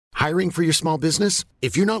Hiring for your small business?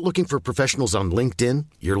 If you're not looking for professionals on LinkedIn,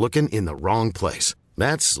 you're looking in the wrong place.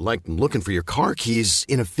 That's like looking for your car keys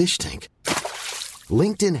in a fish tank.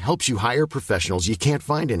 LinkedIn helps you hire professionals you can't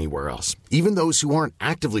find anywhere else, even those who aren't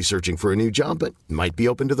actively searching for a new job but might be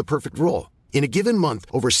open to the perfect role. In a given month,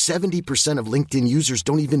 over 70% of LinkedIn users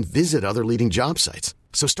don't even visit other leading job sites.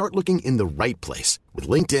 So start looking in the right place. With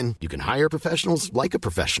LinkedIn, you can hire professionals like a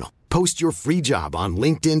professional. Post your free job on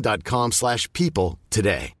linkedin.com/people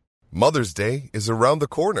today. Mother's Day is around the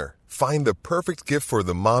corner. Find the perfect gift for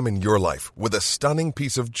the mom in your life with a stunning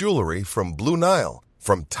piece of jewelry from Blue Nile.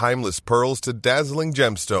 From timeless pearls to dazzling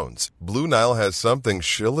gemstones, Blue Nile has something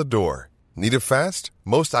she'll adore. Need it fast?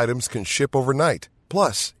 Most items can ship overnight.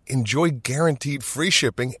 Plus, enjoy guaranteed free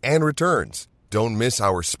shipping and returns. Don't miss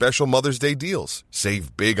our special Mother's Day deals.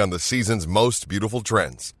 Save big on the season's most beautiful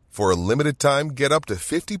trends. For a limited time, get up to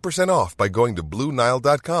 50% off by going to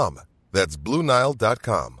BlueNile.com. That's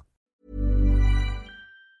BlueNile.com.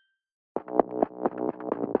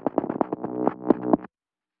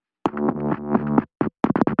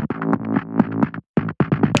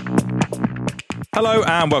 Hello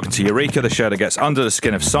and welcome to Eureka, the show that gets under the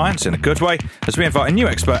skin of science in a good way, as we invite a new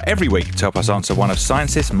expert every week to help us answer one of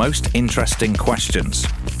science's most interesting questions.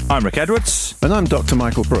 I'm Rick Edwards. And I'm Dr.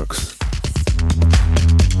 Michael Brooks.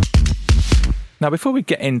 Now, before we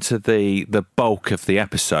get into the bulk of the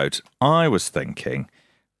episode, I was thinking,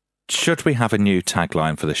 should we have a new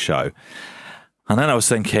tagline for the show? And then I was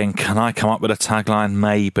thinking, can I come up with a tagline?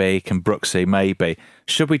 Maybe. Can Brooksy? Maybe.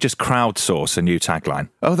 Should we just crowdsource a new tagline?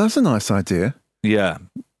 Oh, that's a nice idea. Yeah.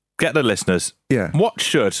 Get the listeners. Yeah. What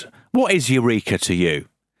is Eureka to you?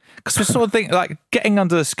 Because we sort of think, like, getting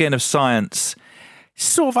under the skin of science,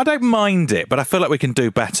 sort of, I don't mind it, but I feel like we can do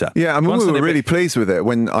better. Yeah, I mean, we were really pleased with it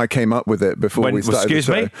when I came up with it before we started the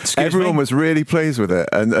show. Everyone was really pleased with it,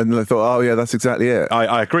 and they thought, oh, yeah, that's exactly it.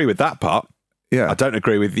 I agree with that part. Yeah. I don't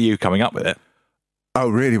agree with you coming up with it. Oh,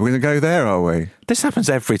 really? We're going to go there, are we? This happens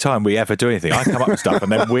every time we ever do anything. I come up with stuff, and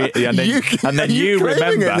then you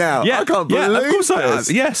remember it now. Yeah, I can't believe of course I am. this.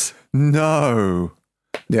 Yes. No.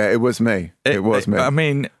 Yeah, it was me. It was me. I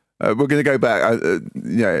mean, we're going to go back.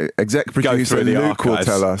 Exec producer Luke will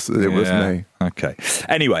tell us that it was me. Okay.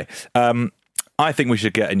 Anyway, I think we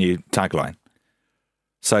should get a new tagline.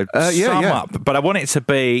 So sum up, but I want it to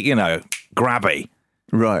be, grabby.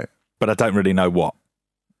 Right. But I don't really know what.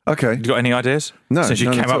 Okay. You got any ideas? No. Since you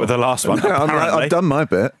came up with the last one. No, I've done my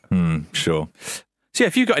bit. Sure. So yeah,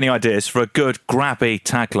 if you've got any ideas for a good grabby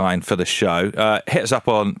tagline for the show, hit us up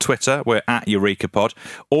on Twitter. We're at EurekaPod.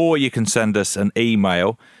 Or you can send us an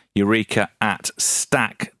email,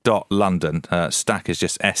 eureka@stack.london. Stack is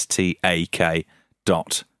just STAK.London.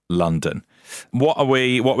 What are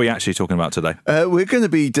we actually talking about today? We're going to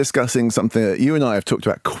be discussing something that you and I have talked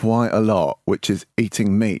about quite a lot, which is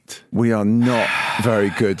eating meat. We are not very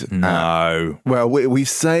good No. Well, we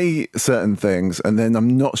say certain things, and then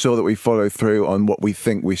I'm not sure that we follow through on what we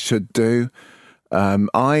think we should do.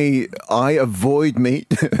 I avoid meat.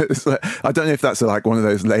 I don't know if that's like one of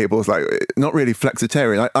those labels, like not really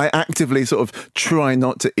flexitarian. I actively sort of try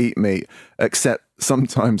not to eat meat, except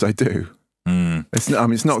sometimes I do. It's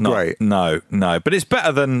not great. No, but it's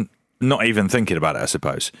better than not even thinking about it, I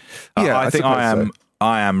suppose. Yeah, I think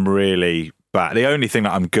I am really bad. The only thing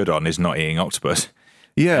that I'm good on is not eating octopus.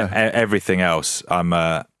 Yeah. Everything else,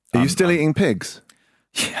 Are you still eating pigs?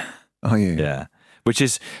 Yeah. Are you? Yeah. Which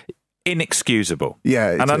is inexcusable.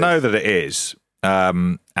 Yeah. And I know that it is.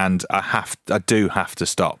 And I do have to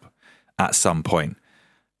stop at some point.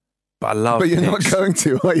 But I love pigs. But you're not going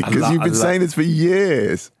to, are you? Because you've been saying this for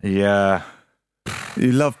years. Yeah.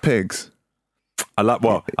 You love pigs. I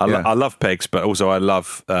love pigs, but also I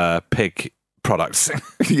love pig products.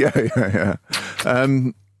 Yeah.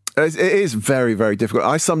 It is very, very difficult.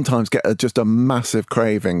 I sometimes get just a massive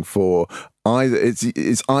craving for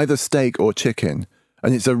it's either steak or chicken.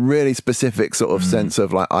 And it's a really specific sort of sense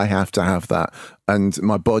of like, I have to have that. And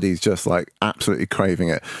my body's just like absolutely craving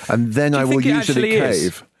it. And then I will usually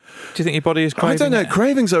cave. Do you think your body is craving? I don't know.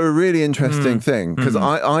 Cravings are a really interesting thing because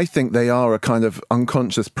I think they are a kind of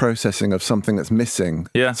unconscious processing of something that's missing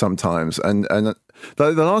sometimes. And the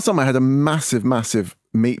last time I had a massive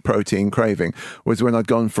meat protein craving was when I'd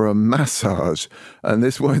gone for a massage, and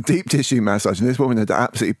this was a deep tissue massage, and this woman had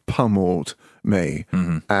absolutely pummeled me,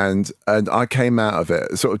 and I came out of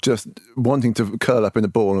it sort of just wanting to curl up in a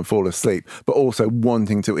ball and fall asleep, but also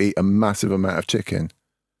wanting to eat a massive amount of chicken.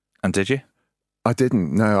 And did you? I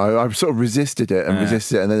didn't. No, I sort of resisted it, and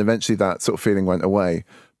then eventually that sort of feeling went away.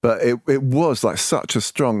 But it was like such a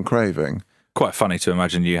strong craving. quite funny to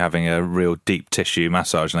imagine you having a real deep tissue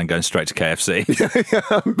massage and then going straight to KFC.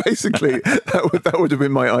 Basically, that would have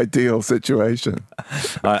been my ideal situation.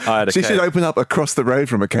 I had she should open up across the road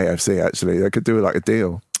from a KFC, actually. They could do like a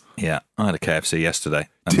deal. Yeah, I had a KFC yesterday.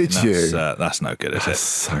 Did you? That's no good, is it?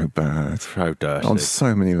 So bad. So dirty. On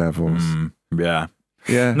so many levels. Yeah.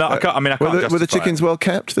 Yeah. No, I can't. I mean, I can't. Were the chickens well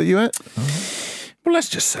kept that you ate? Well, let's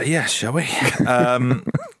just say yes, shall we?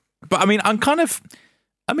 But I mean,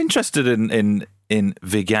 I'm interested in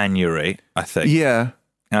veganuary, I think. Yeah.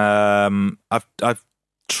 I've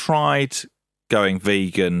tried going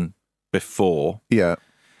vegan before. Yeah.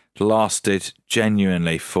 Lasted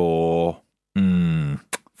genuinely for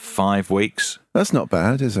 5 weeks. That's not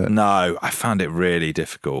bad, is it? No, I found it really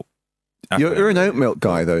difficult. You're an oat milk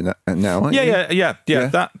guy though now, aren't you? Yeah.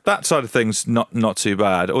 That side of things not too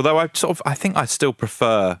bad. Although I think I still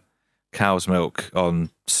prefer cow's milk on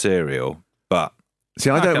cereal. But see,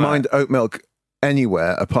 I don't mind oat milk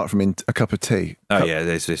anywhere apart from in a cup of tea.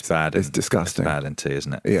 It's bad. It's disgusting. It's bad in tea,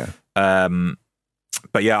 isn't it? Yeah.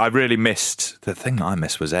 But yeah, I really missed the thing that I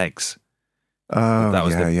missed was eggs. Oh, that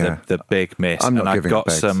was the big miss. I'm not and giving I got up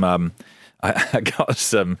eggs. some. I got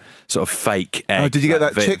some sort of fake egg. Oh, did you get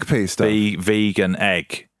that chickpea stuff? The vegan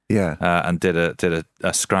egg. Yeah. And did a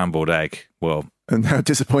scrambled egg. Well, and how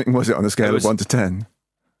disappointing was it on a scale of 1 to 10?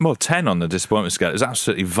 Well, 10 on the disappointment scale. It was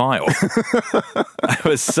absolutely vile.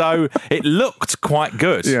 It looked quite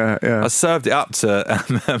good. Yeah. I served it up to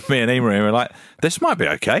me and Emery and we were like, this might be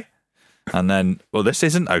okay. And then, well, this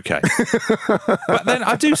isn't okay. But then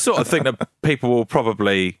I do sort of think that people will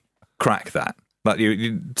probably crack that. Like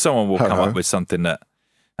someone will come up with something that,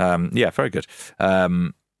 very good,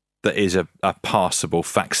 that is a passable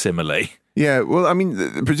facsimile. Yeah, well, I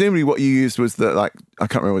mean, presumably what you used was I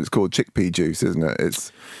can't remember what it's called, chickpea juice, isn't it?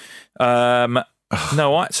 It's I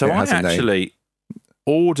actually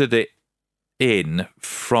ordered it in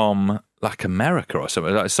from like America or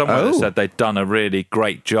something. Like someone that said they'd done a really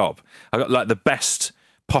great job. I got like the best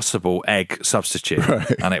possible egg substitute,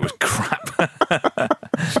 and it was crap.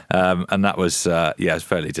 And that was it's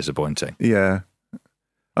fairly disappointing. Yeah,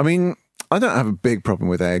 I mean, I don't have a big problem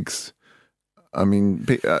with eggs. I mean,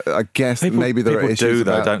 I guess maybe there are issues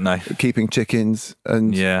about don't they? Keeping chickens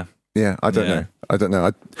and I don't know.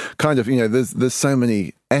 I kind of there's so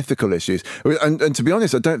many ethical issues, and to be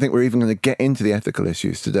honest, I don't think we're even going to get into the ethical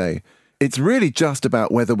issues today. It's really just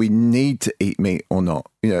about whether we need to eat meat or not.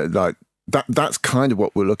 Like that's kind of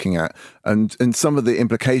what we're looking at, and some of the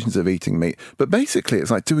implications of eating meat. But basically,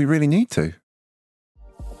 it's like, do we really need to?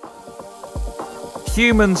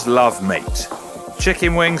 Humans love meat.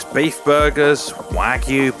 Chicken wings, beef burgers,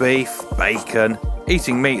 Wagyu beef, bacon.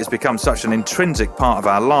 Eating meat has become such an intrinsic part of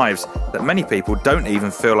our lives that many people don't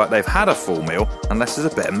even feel like they've had a full meal unless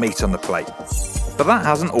there's a bit of meat on the plate. But that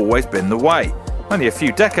hasn't always been the way. Only a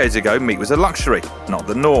few decades ago, meat was a luxury, not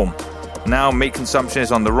the norm. Now, meat consumption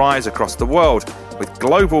is on the rise across the world, with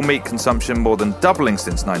global meat consumption more than doubling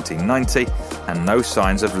since 1990 and no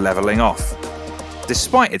signs of levelling off.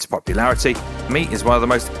 Despite its popularity, meat is one of the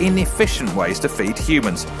most inefficient ways to feed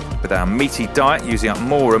humans, with our meaty diet using up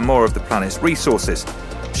more and more of the planet's resources.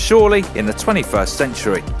 Surely, in the 21st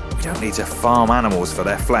century, we don't need to farm animals for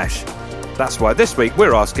their flesh. That's why this week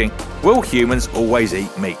we're asking, will humans always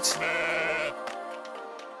eat meat?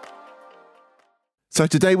 So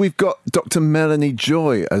today we've got Dr. Melanie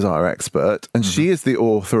Joy as our expert, and she is the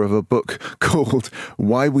author of a book called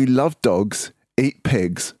Why We Love Dogs, Eat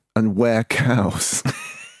Pigs, and Wear Cows.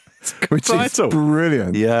 Which title. Is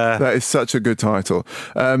brilliant. Yeah. That is such a good title.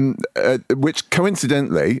 Which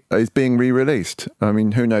coincidentally is being re-released. I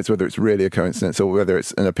mean, who knows whether it's really a coincidence or whether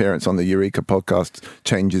it's an appearance on the Eureka podcast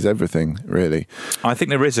changes everything, really. I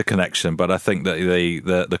think there is a connection, but I think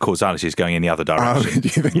that the causality is going in the other direction. Oh, do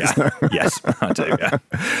you think so? Yes, I do, yeah.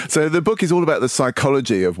 So the book is all about the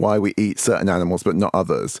psychology of why we eat certain animals but not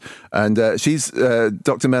others. And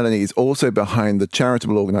Dr. Melanie is also behind the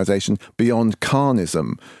charitable organisation Beyond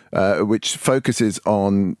Carnism, which focuses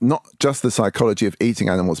on not just the psychology of eating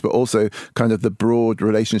animals, but also kind of the broad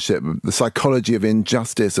relationship, the psychology of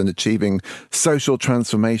injustice and achieving social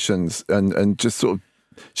transformations, and just sort of,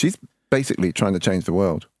 she's basically trying to change the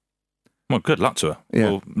world. Well, good luck to her.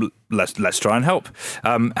 Yeah. Well, let's try and help.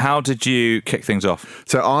 How did you kick things off?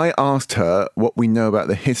 So I asked her what we know about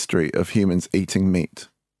the history of humans eating meat.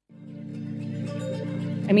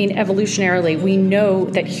 I mean, evolutionarily, we know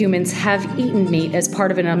that humans have eaten meat as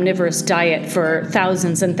part of an omnivorous diet for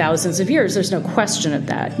thousands and thousands of years. There's no question of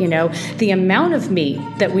that. You know, the amount of meat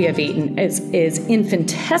that we have eaten is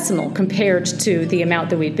infinitesimal compared to the amount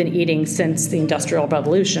that we've been eating since the Industrial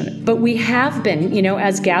Revolution. But we have been, you know,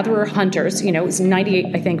 as gatherer hunters, you know, it was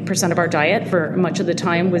 98, I think, % of our diet for much of the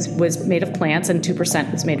time was made of plants and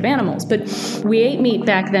 2% was made of animals. But we ate meat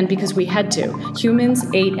back then because we had to. Humans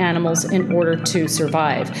ate animals in order to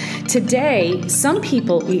survive. Today, some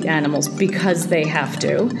people eat animals because they have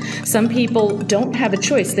to. Some people don't have a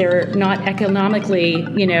choice. They're not economically,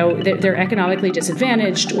 you know, they're economically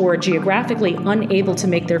disadvantaged or geographically unable to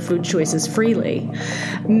make their food choices freely.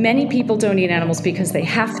 Many people don't eat animals because they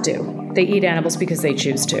have to. They eat animals because they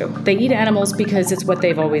choose to. They eat animals because it's what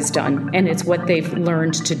they've always done and it's what they've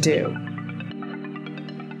learned to do.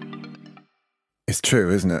 It's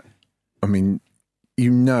true, isn't it? I mean,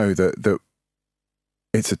 you know that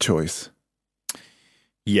it's a choice.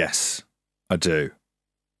 Yes, I do.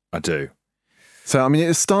 So, I mean,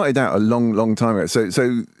 it started out a long, long time ago.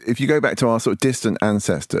 So if you go back to our sort of distant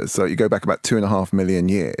ancestors, so you go back about 2.5 million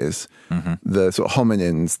years, the sort of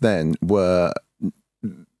hominins then were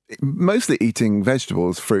mostly eating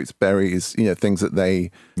vegetables, fruits, berries, you know, things that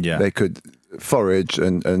they could forage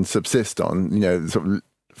and subsist on, you know, sort of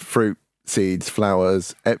fruit, seeds,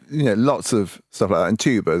 flowers, you know, lots of stuff like that, and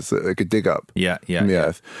tubers that they could dig up from the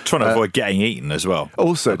earth. Trying to avoid getting eaten as well.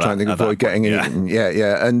 Also trying to avoid getting eaten.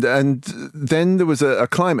 Yeah. And then there was a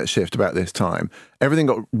climate shift about this time. Everything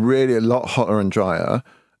got really a lot hotter and drier,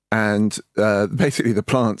 and basically the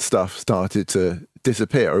plant stuff started to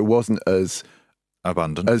disappear. It wasn't as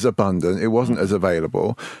abundant. It wasn't as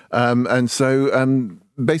available. And so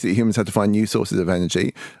basically humans had to find new sources of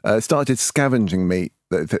energy, started scavenging meat,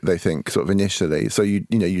 they think, sort of initially. So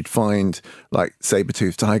you'd find like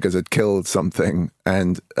saber-toothed tigers had killed something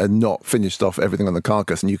and not finished off everything on the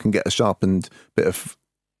carcass, and you can get a sharpened bit of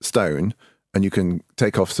stone and you can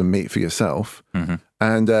take off some meat for yourself.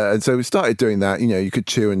 And so we started doing that. You know, you could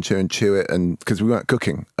chew and chew it, and because we weren't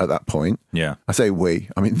cooking at that point. Yeah, I say we,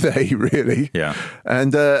 I mean they, really. Yeah,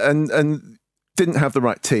 and didn't have the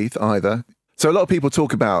right teeth either. So a lot of people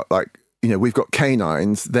talk about, like, you know, we've got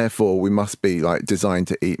canines, therefore we must be like designed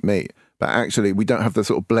to eat meat. But actually, we don't have the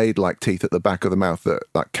sort of blade-like teeth at the back of the mouth that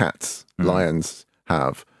like cats, lions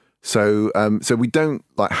have. So we don't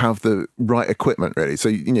like have the right equipment really. So,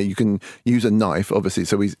 you know, you can use a knife, obviously.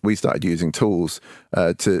 So we started using tools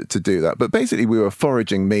to do that. But basically, we were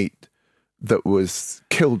foraging meat that was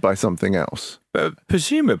killed by something else. But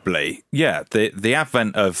presumably, the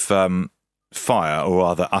advent of fire, or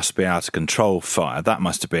rather us being able to control fire, that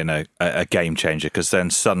must have been a game changer, because then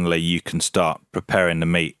suddenly you can start preparing the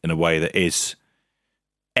meat in a way that is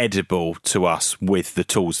edible to us with the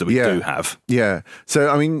tools that we do have. Yeah. So,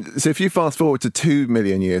 I mean, if you fast forward to 2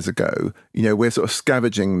 million years ago, you know, we're sort of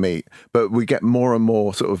scavenging meat, but we get more and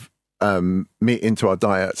more sort of meat into our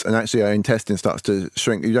diets, and actually our intestine starts to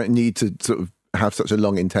shrink. You don't need to sort of have such a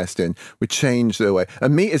long intestine. We change the way.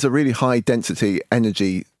 And meat is a really high density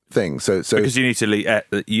energy thing. So because you need to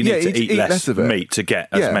eat less of it, meat to get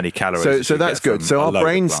as many calories. So that's good. So our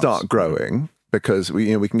brains start growing because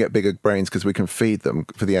we can get bigger brains because we can feed them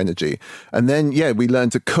for the energy. And then we learn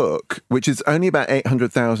to cook, which is only about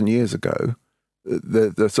 800,000 years ago.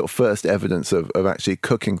 The sort of first evidence of actually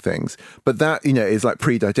cooking things, but that, you know, is like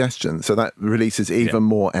pre-digestion, so that releases even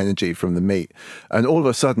more energy from the meat, and all of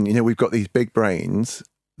a sudden, you know, we've got these big brains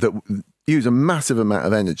that use a massive amount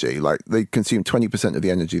of energy. Like they consume 20% of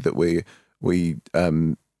the energy that we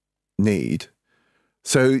need.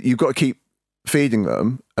 So you've got to keep feeding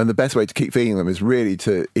them, and the best way to keep feeding them is really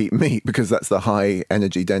to eat meat, because that's the high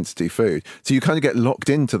energy density food. So you kind of get locked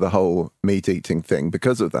into the whole meat eating thing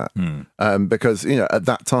because of that. Because, you know, at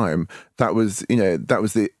that time that was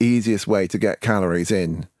the easiest way to get calories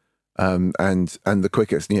in, and the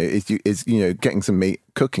quickest, you know, is getting some meat,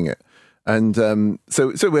 cooking it. And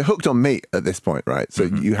so we're hooked on meat at this point, right? So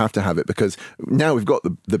you have to have it, because now we've got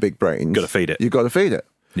the big brains. Got to feed it. You've got to feed it.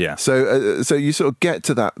 Yeah. So you sort of get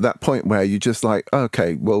to that point where you just like,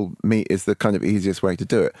 okay, well, meat is the kind of easiest way to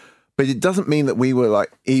do it. But it doesn't mean that we were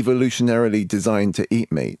like evolutionarily designed to eat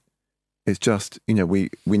meat. It's just, you know, we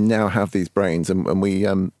now have these brains, and we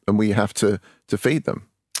have to feed them.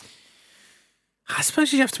 I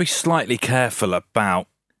suppose you have to be slightly careful about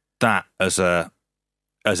that as an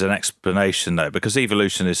explanation, though, because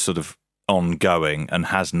evolution is sort of ongoing and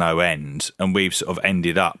has no end, and we've sort of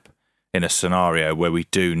ended up in a scenario where we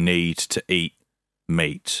do need to eat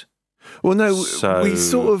meat. Well, no,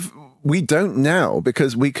 we don't now,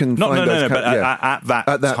 because we can but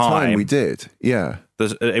at that time we did. Yeah.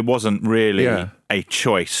 It wasn't really a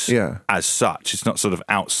choice as such. It's not sort of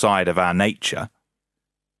outside of our nature.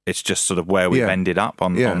 It's just sort of where we've ended up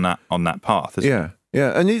on that path. Isn't it?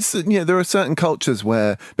 Yeah, and it's there are certain cultures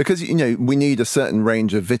where, because we need a certain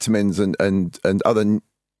range of vitamins and other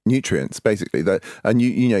nutrients basically, that, and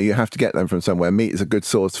you have to get them from somewhere. Meat is a good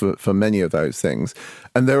source for many of those things,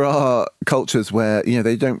 and there are cultures where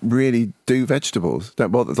they don't really do vegetables,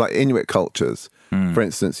 don't bother, like Inuit cultures, for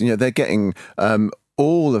instance. They're getting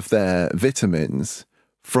all of their vitamins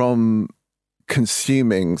from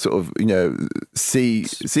consuming sort of sea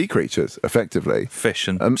creatures, effectively, fish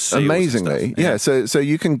and seals amazingly and stuff. So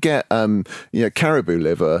you can get caribou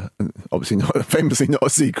liver, obviously famously not a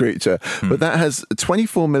sea creature, but that has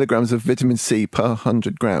 24 milligrams of vitamin C per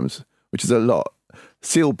 100 grams, which is a lot.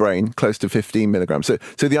 Seal brain close to 15 milligrams. So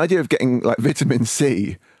the idea of getting like vitamin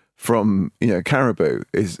C from caribou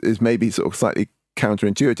is maybe sort of slightly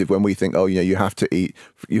counterintuitive when we think, you have to eat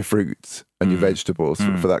your fruits and your vegetables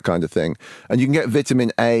for that kind of thing. And you can get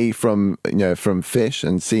vitamin A from fish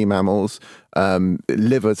and sea mammals,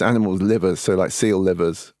 livers, animals' livers, so like seal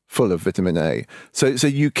livers, full of vitamin A. So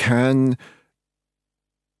you can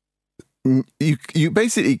you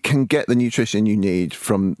basically can get the nutrition you need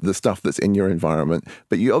from the stuff that's in your environment,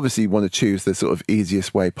 but you obviously want to choose the sort of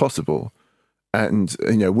easiest way possible. And,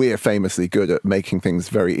 we are famously good at making things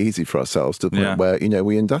very easy for ourselves to the point where,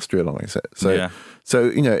 we industrialize it. So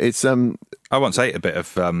it's... I once ate a bit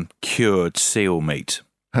of cured seal meat.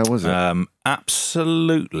 How was it?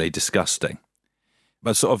 Absolutely disgusting.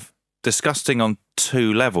 But sort of disgusting on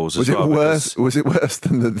two levels as well. Was it worse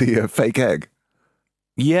than the fake egg?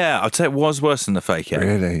 Yeah, I'd say it was worse than the fake egg.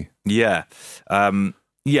 Really? Yeah.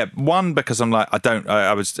 One, because I'm like,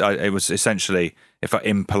 it was essentially... if I'm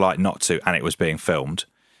impolite not to, and it was being filmed.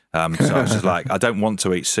 So I was just like, I don't want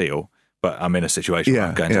to eat seal, but I'm in a situation where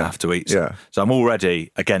I'm going to have to eat some. So I'm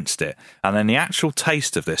already against it. And then the actual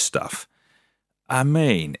taste of this stuff, I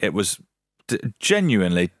mean, it was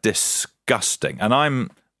genuinely disgusting. And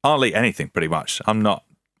I'll eat anything pretty much. I'm not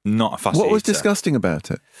a fussy eater. What was disgusting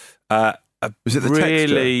about it? Was it the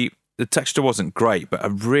texture? The texture wasn't great, but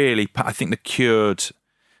I think the cured...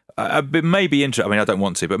 maybe interested. I mean, I don't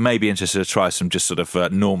want to, but maybe interested to try some just sort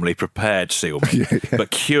of normally prepared seal meat,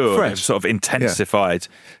 but cured, fresh. Sort of intensified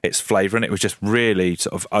its flavour, and it was just really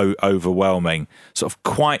sort of overwhelming. Sort of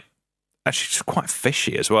quite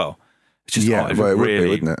fishy as well. It's just it really, would be,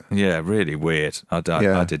 wouldn't it? Yeah, really weird.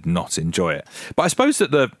 I did not enjoy it. But I suppose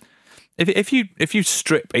that if you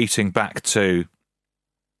strip eating back to,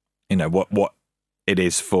 what it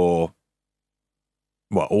is for,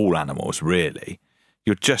 all animals really.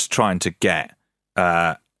 You're just trying to get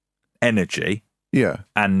energy,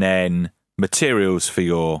 and then materials for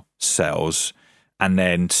your cells, and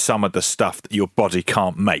then some of the stuff that your body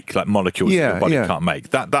can't make, like molecules that your body can't make.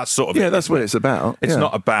 That's sort of that's what it's about. It's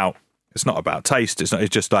not about taste. It's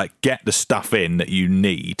just like get the stuff in that you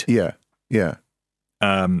need.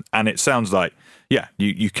 And it sounds like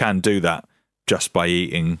you can do that just by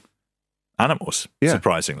eating animals.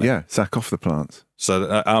 Surprisingly, sack off the plants.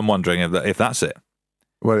 So I'm wondering if that's it.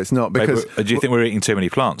 Well, it's not because... Maybe, do you think we're eating too many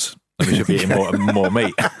plants? And we should be eating more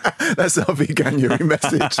meat? That's our veganuary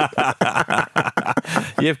message.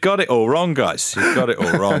 You've got it all wrong, guys. You've got it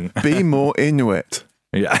all wrong. Be more Inuit.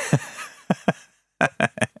 Yeah.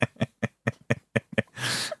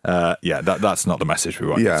 That's not the message we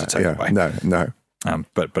want you to take away. No.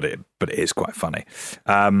 But it is quite funny.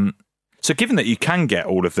 So given that you can get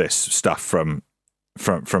all of this stuff from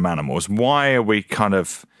animals, why are we kind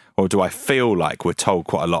of... or do I feel like we're told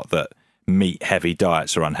quite a lot that meat-heavy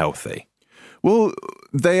diets are unhealthy? Well,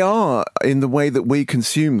 they are in the way that we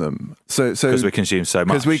consume them. So because we consume so much.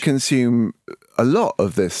 Because we consume a lot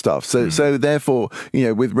of this stuff. So therefore,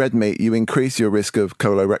 with red meat, you increase your risk of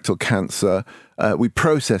colorectal cancer. We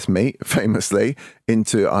process meat, famously,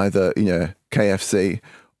 into either KFC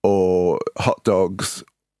or hot dogs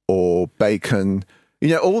or bacon.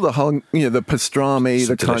 All the whole, the pastrami,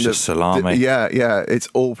 the kind of salami. It's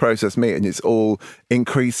all processed meat, and it's all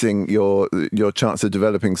increasing your chance of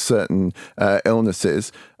developing certain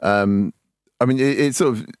illnesses. I mean, it's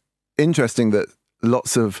sort of interesting that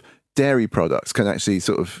lots of dairy products can actually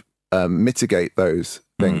sort of mitigate those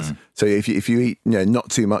things. So if you eat not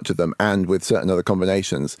too much of them, and with certain other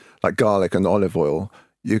combinations like garlic and olive oil,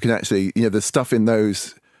 you can actually the stuff in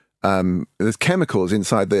those. There's chemicals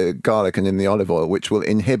inside the garlic and in the olive oil which will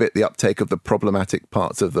inhibit the uptake of the problematic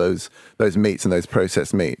parts of those meats and those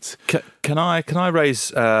processed meats. Can I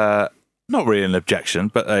raise not really an objection,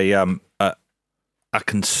 but a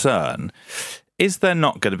concern? Is there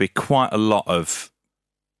not going to be quite a lot of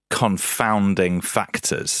confounding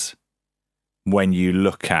factors when you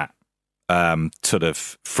look at sort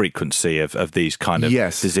of frequency of these kind of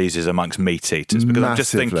diseases amongst meat eaters? Because I'm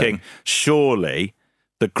just thinking, surely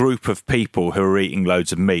the group of people who are eating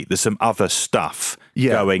loads of meat, there's some other stuff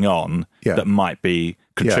going on that might be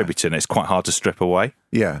contributing. It's quite hard to strip away.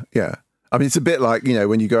 Yeah. I mean, it's a bit like,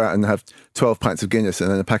 when you go out and have 12 pints of Guinness and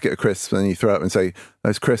then a packet of crisps, and then you throw it up and say,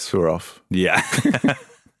 those crisps were off. Yeah.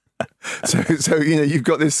 So you've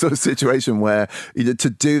got this sort of situation where to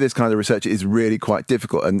do this kind of research is really quite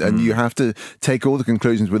difficult, and you have to take all the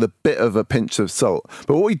conclusions with a bit of a pinch of salt.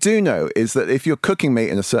 But what we do know is that if you're cooking meat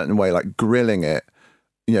in a certain way, like grilling it,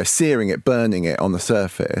 searing it, burning it on the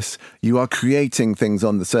surface, you are creating things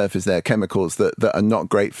on the surface there, chemicals that are not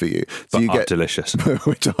great for you. So but you get delicious.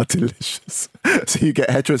 Which are delicious. So you get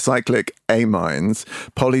heterocyclic amines,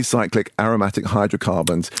 polycyclic aromatic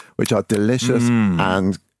hydrocarbons, which are delicious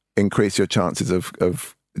and increase your chances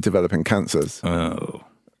of developing cancers. Oh.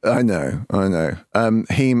 I know.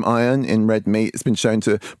 Heme iron in red meat has been shown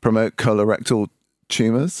to promote colorectal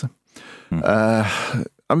tumours.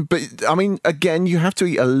 But I mean, again, you have to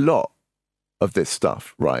eat a lot of this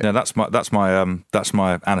stuff, right? Yeah, that's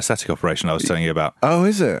my anaesthetic operation I was telling you about. Oh,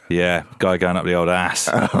 is it? Yeah, guy going up the old ass.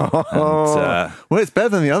 Well, it's better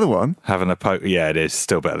than the other one. Having a poke. Yeah, it is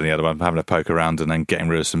still better than the other one. Having a poke around and then getting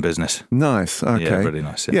rid of some business. Nice. Okay. Yeah, really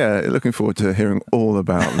nice. Yeah, looking forward to hearing all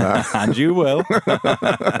about that. And you will.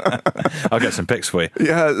 I'll get some pics for you.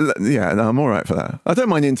 Yeah. No, I'm all right for that. I don't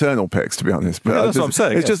mind internal pics, to be honest. But that's what I'm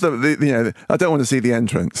saying. It's just that I don't want to see the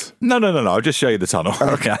entrance. No. I'll just show you the tunnel.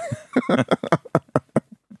 Okay.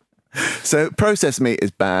 So processed meat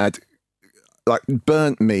is bad. Like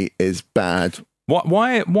burnt meat is bad.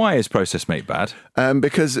 Why is processed meat bad?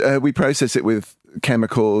 Because we process it with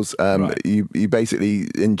chemicals. Right. You basically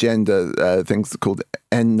engender things called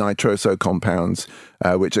N-nitroso compounds,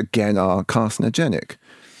 which again are carcinogenic.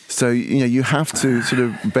 So you have to sort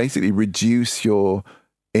of basically reduce your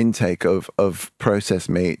intake of processed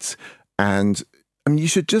meats, and I mean, you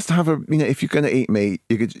should just have if you're going to eat meat,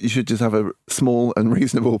 you should just have a small and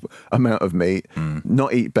reasonable amount of meat.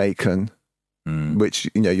 Not eat bacon, which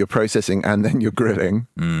you're processing and then you're grilling.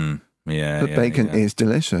 But bacon is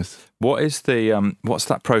delicious. What is the what's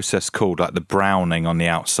that process called? Like the browning on the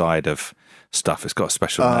outside of stuff. It's got a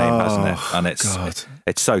special name, hasn't it? And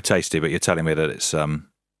it's so tasty. But you're telling me that it's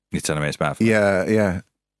bad for me. Yeah.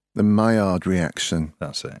 The Maillard reaction.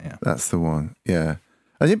 That's it. Yeah, that's the one. Yeah.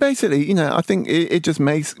 And it basically, I think it just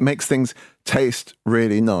makes things taste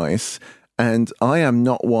really nice. And I am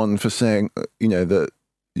not one for saying, that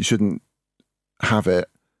you shouldn't have it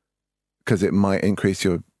because it might increase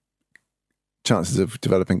your chances of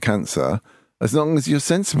developing cancer, as long as you're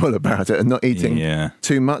sensible about it and not eating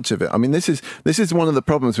too much of it. I mean, this is one of the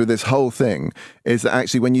problems with this whole thing, is that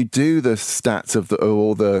actually when you do the stats of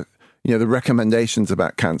the recommendations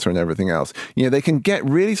about cancer and everything else, they can get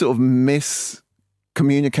really sort of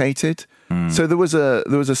communicated. So there was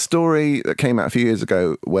a story that came out a few years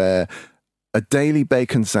ago where a daily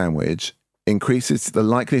bacon sandwich increases the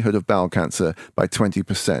likelihood of bowel cancer by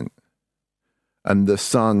 20%. And the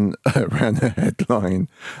Sun ran a headline.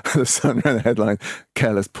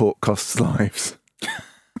 Careless pork costs lives.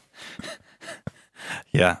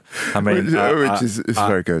 Yeah, I mean, which is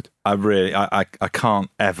very good. I can't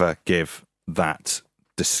ever give that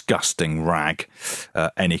disgusting rag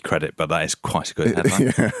any credit, but that is quite a good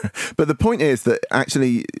headline. Yeah. But the point is that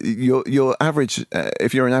actually your average,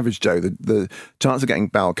 if you're an average Joe, the chance of getting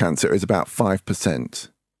bowel cancer is about 5%.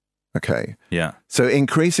 Okay. Yeah. So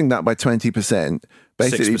increasing that by 20%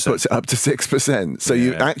 basically 6%. Puts it up to 6%. So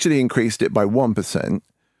you actually increased it by 1%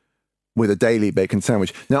 with a daily bacon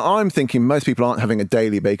sandwich. Now I'm thinking most people aren't having a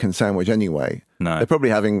daily bacon sandwich anyway. No. They're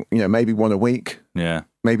probably having, maybe one a week. Yeah.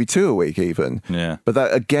 Maybe two a week even. Yeah. But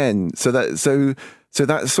that again, so that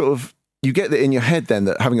sort of, you get that in your head then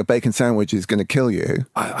that having a bacon sandwich is going to kill you.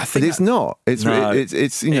 I think but it's not.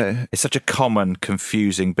 It's such a common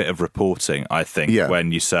confusing bit of reporting, I think,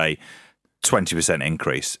 when you say 20%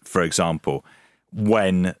 increase, for example,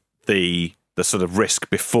 when the sort of risk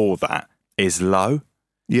before that is low.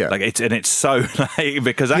 Yeah. It's so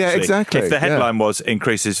because actually if the headline was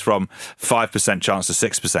increases from 5% chance to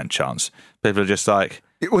 6% chance, people are just like,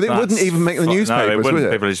 well, it wouldn't even make the newspapers, no, it wouldn't. Would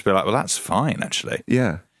it? People would just be like, well, that's fine, actually.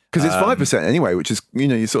 Yeah. Because it's 5% anyway, which is,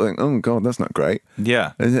 you sort of think, oh, God, that's not great.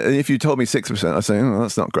 Yeah. And if you told me 6%, I'd say, oh,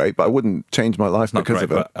 that's not great, but I wouldn't change my life because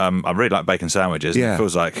of it. But I really like bacon sandwiches. Yeah. It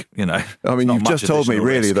feels like, I mean, you've just told me,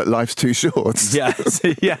 really, that life's too short. Yeah.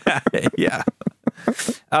 Yeah.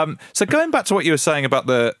 So going back to what you were saying about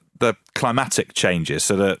the the climatic changes,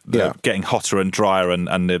 so the getting hotter and drier,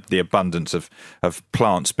 and the abundance of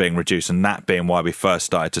plants being reduced, and that being why we first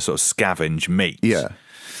started to sort of scavenge meat. Yeah.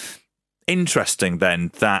 Interesting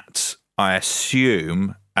then that I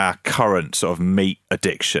assume our current sort of meat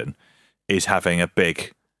addiction is having a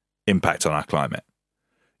big impact on our climate.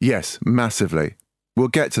 Yes, massively. We'll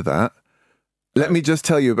get to that. Let me just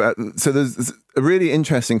tell you about, so there's a really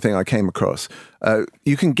interesting thing I came across.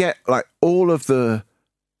 You can get like all of the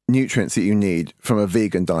nutrients that you need from a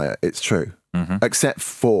vegan diet, it's true. Mm-hmm. Except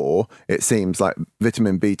for, it seems like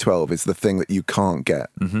vitamin B12 is the thing that you can't get.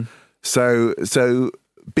 Mm-hmm. So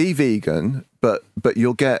be vegan, but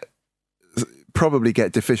you'll probably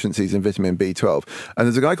get deficiencies in vitamin B12. And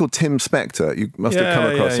there's a guy called Tim Spector. You must have come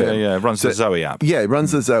across him. Yeah, runs the Zoe app. Yeah,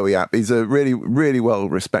 runs the Zoe app. He's a really, really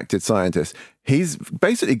well-respected scientist. He's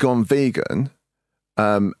basically gone vegan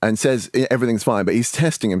and says everything's fine, but he's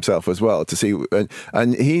testing himself as well to see.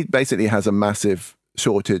 And he basically has a massive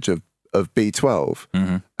shortage of B12.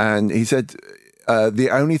 Mm-hmm. And he said the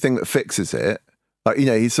only thing that fixes it, like, you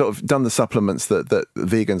know, he's sort of done the supplements that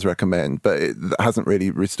vegans recommend, but it hasn't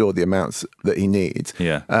really restored the amounts that he needs.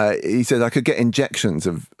 Yeah. He said, I could get injections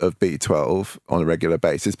of B12 on a regular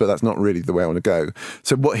basis, but that's not really the way I want to go.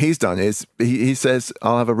 So what he's done is he says,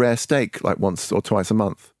 I'll have a rare steak like once or twice a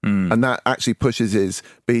month. Mm. And that actually pushes his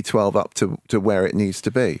B12 up to where it needs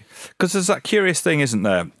to be. Because there's that curious thing, isn't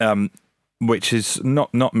there? Which is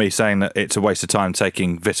not me saying that it's a waste of time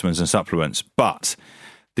taking vitamins and supplements, but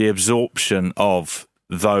the absorption of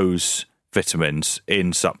those vitamins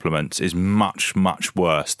in supplements is much, much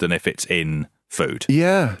worse than if it's in food.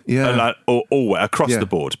 Yeah. Or across the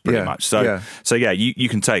board, pretty much. So you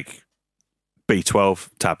can take B12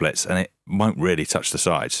 tablets and it won't really touch the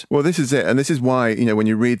sides. Well, this is it. And this is why, you know, when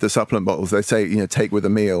you read the supplement bottles, they say, you know, take with a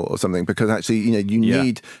meal or something, because actually, you know, you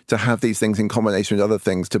need to have these things in combination with other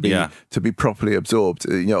things to be properly absorbed,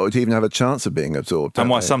 you know, or to even have a chance of being absorbed. And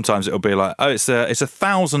why sometimes it'll be like, it's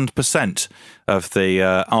 1,000% of the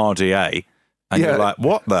RDA. And you're like,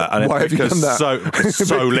 what the? And why have you done that?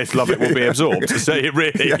 So little of it will be absorbed. So you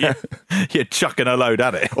really, you're chucking a load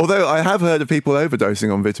at it. Although I have heard of people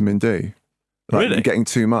overdosing on vitamin D. Like really? Getting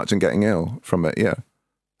too much and getting ill from it, yeah.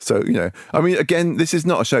 So, you know, I mean, again, this is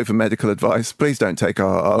not a show for medical advice. Please don't take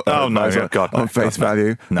our advice on face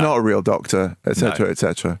value. No. Not a real doctor, etc.,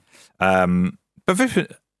 etc. But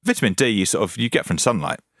vitamin D, you get from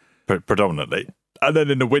sunlight predominantly, and then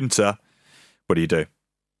in the winter, what do?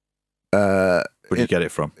 Where do you get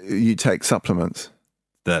it from? You take supplements.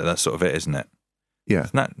 That's sort of it, isn't it? Yeah.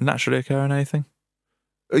 Doesn't that naturally occur in anything?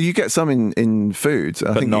 You get some in foods.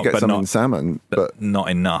 I think you get some in salmon, but not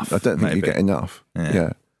enough. I don't think you get enough.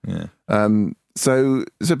 Yeah. So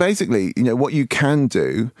basically, you know, what you can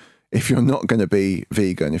do if you're not going to be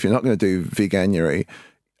vegan, if you're not going to do veganuary,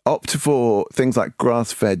 opt for things like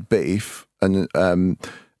grass-fed beef and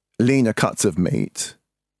leaner cuts of meat,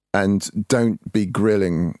 and don't be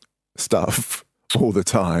grilling stuff all the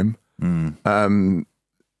time. You know,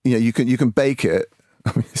 you can bake it.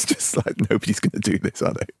 I mean, it's just like nobody's going to do this,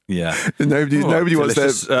 are they? Yeah. Nobody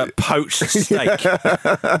wants their poached steak. God,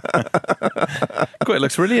 it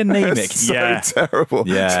looks really anemic. So terrible.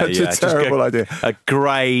 Such a terrible idea. A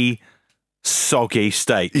grey, soggy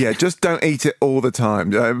steak. Yeah, just don't eat it all the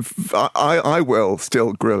time. I will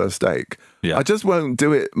still grill a steak. Yeah. I just won't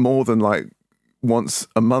do it more than like once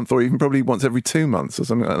a month, or even probably once every 2 months or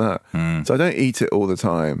something like that. So I don't eat it all the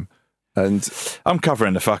time. And I'm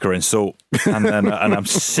covering the fucker in salt and I'm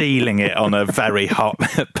sealing it on a very hot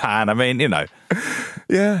pan. I mean, you know.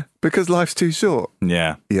 Yeah, because life's too short.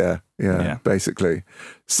 Yeah, basically.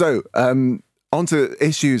 So, on to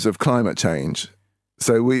issues of climate change.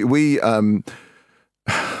 So we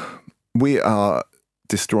are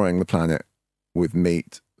destroying the planet with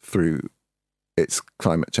meat through its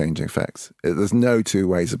climate changing effects. There's no two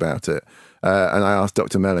ways about it. And I asked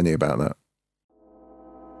Dr. Melanie about that.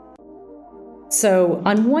 So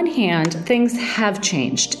on one hand, things have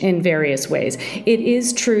changed in various ways. It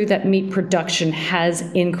is true that meat production has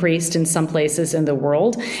increased in some places in the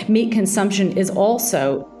world. Meat consumption is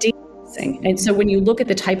also decreasing. And so when you look at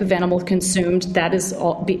the type of animal consumed, that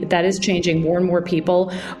is changing. More and more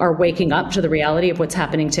people are waking up to the reality of what's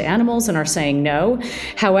happening to animals and are saying no.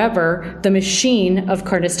 However, the machine of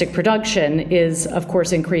carnistic production is, of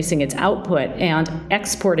course, increasing its output and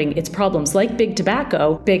exporting its problems. Like big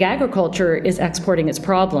tobacco, big agriculture is exporting its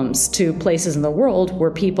problems to places in the world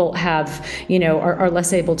where people have, are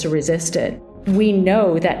less able to resist it. We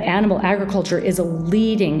know that animal agriculture is a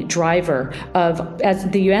leading driver of, as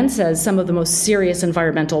the UN says, some of the most serious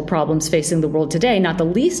environmental problems facing the world today, not the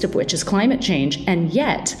least of which is climate change. And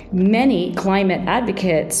yet, many climate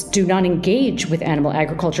advocates do not engage with animal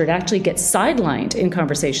agriculture. It actually gets sidelined in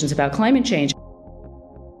conversations about climate change.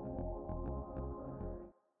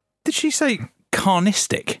 Did she say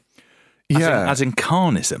carnistic? Yeah. As in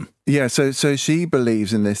carnism? Yeah, so she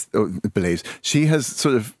believes in this, she has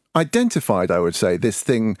sort of identified, I would say, this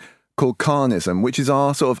thing called carnism, which is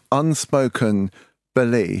our sort of unspoken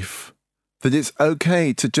belief that it's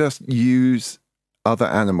okay to just use other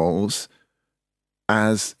animals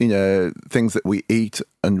as, things that we eat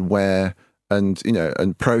and wear and,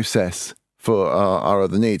 and process for our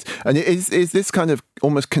other needs. And it is this kind of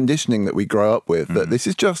almost conditioning that we grow up with, that this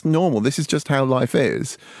is just normal, this is just how life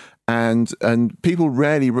is. And people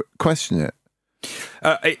rarely question it.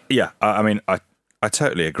 I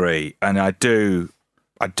totally agree, and I do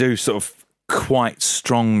sort of quite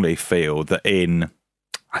strongly feel that in,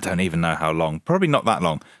 I don't even know how long, probably not that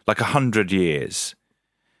long, like 100 years,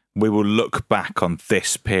 we will look back on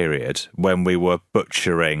this period when we were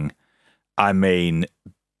butchering,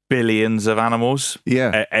 billions of animals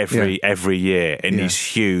every year in these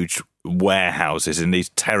huge warehouses, in these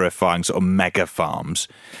terrifying sort of mega farms,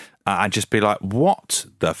 and just be like, what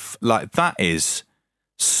the that is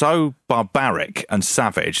so barbaric and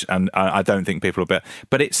savage, and I don't think people will be.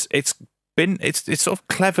 But it's sort of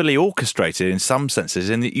cleverly orchestrated in some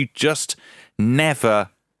senses, in that you just never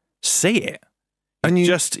see it. And you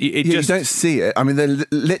don't see it. I mean,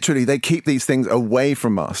 they keep these things away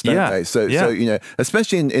from us, don't they? So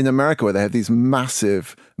especially in America, where they have these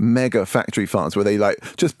massive mega factory farms where they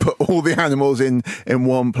just put all the animals in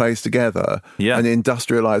one place together and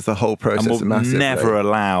industrialize the whole process massively. Never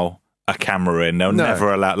allow a camera in. They'll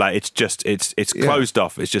never allow, it's closed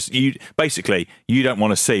off. It's just, you don't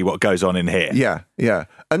want to see what goes on in here. Yeah.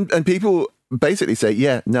 And people basically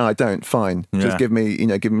say, no, I don't, fine. Just give me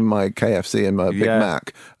my KFC and my Big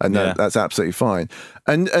Mac, and that's absolutely fine.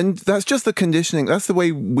 And that's just the conditioning. That's the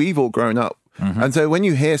way we've all grown up. Mm-hmm. And so when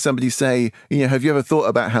you hear somebody say, have you ever thought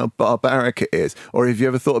about how barbaric it is? Or have you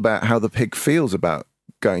ever thought about how the pig feels about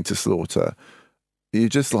going to slaughter? You're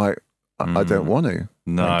just like, I don't want to.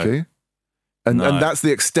 No. Thank you. And that's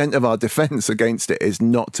the extent of our defense against it, is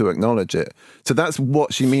not to acknowledge it. So that's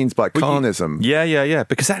what she means by carnism. Yeah.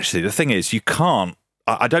 Because actually, the thing is, you can't,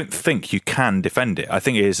 I don't think you can defend it. I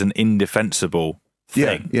think it is an indefensible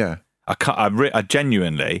thing. Yeah. I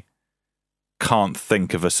genuinely can't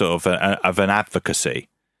think of a sort of an advocacy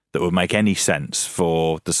that would make any sense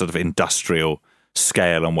for the sort of industrial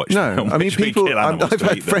scale on which people. I've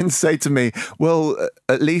had friends say to me, "Well,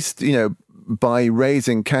 at least by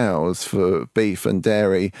raising cows for beef and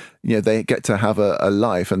dairy, they get to have a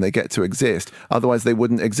life and they get to exist. Otherwise, they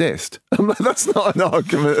wouldn't exist." I'm like, that's not an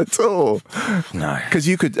argument at all. No, because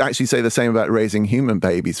you could actually say the same about raising human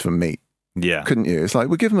babies for meat. Yeah, couldn't you? It's like,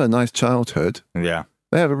 we give them a nice childhood. Yeah.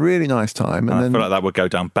 They have a really nice time. And I then feel like that would go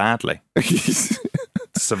down badly.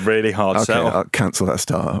 It's a really hard sell. I'll cancel that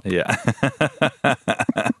startup. Yeah.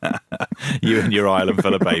 You and your island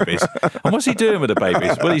full of babies. And what's he doing with the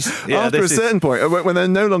babies? Well, after a certain point, when they're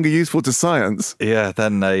no longer useful to science. Yeah,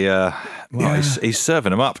 then they... he's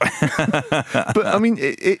serving them up. But, I mean,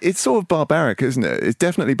 it's sort of barbaric, isn't it? It's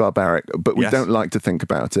definitely barbaric, but we don't like to think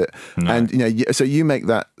about it. No. And, so you make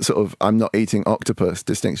that sort of I'm not eating octopus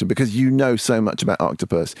distinction because you know so much about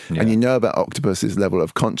octopus and you know about octopus's level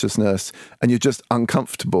of consciousness, and you're just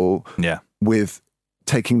uncomfortable with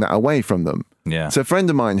taking that away from them. Yeah. So a friend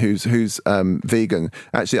of mine who's vegan,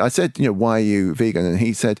 actually, I said, why are you vegan? And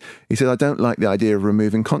he said, I don't like the idea of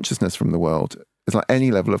removing consciousness from the world. It's like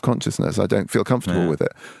any level of consciousness. I don't feel comfortable with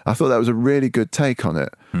it. I thought that was a really good take on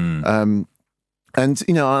it. And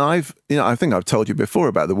I think I've told you before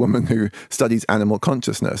about the woman who studies animal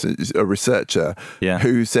consciousness, a researcher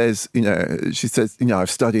who says, she says,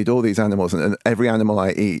 I've studied all these animals, and every animal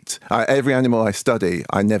I study,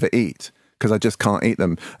 I never eat, because I just can't eat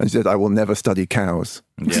them. And she said, I will never study cows.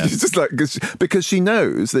 Yeah. It's just like, because she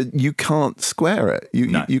knows that you can't square it.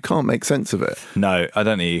 You can't make sense of it. No, I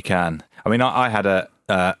don't think you can. I mean, I had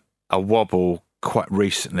a wobble quite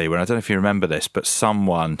recently when, I don't know if you remember this, but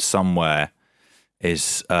someone somewhere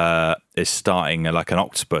is starting an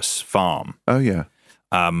octopus farm. Oh yeah.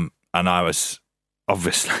 And I was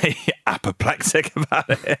obviously apoplectic about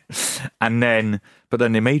it. But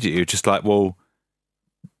then immediately you're just like, well,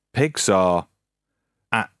 pigs are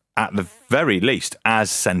at the very least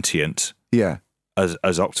as sentient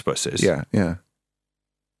as octopuses. Yeah.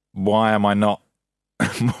 Why am I not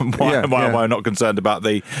why am I not concerned about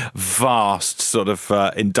the vast sort of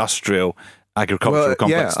industrial agricultural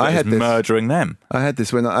complex that is murdering them. I had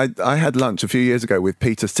this when I had lunch a few years ago with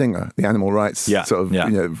Peter Singer, the animal rights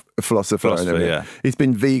philosopher. And he's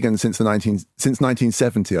been vegan since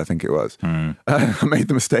 1970, I think it was. I made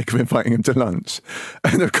the mistake of inviting him to lunch,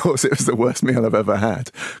 and of course it was the worst meal I've ever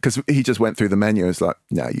had, because he just went through the menu and was like,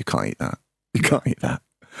 "No, you can't eat that. You can't eat that."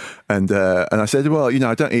 And I said, "Well,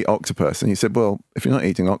 I don't eat octopus." And he said, "Well, if you're not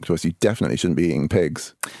eating octopus, you definitely shouldn't be eating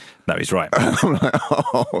pigs." No, he's right. I'm like,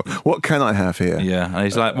 "Oh, what can I have here?" Yeah, and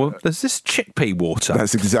he's like, "Well, there's this chickpea water."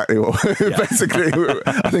 That's exactly what. Basically,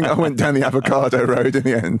 I think I went down the avocado road in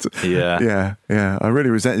the end. Yeah. I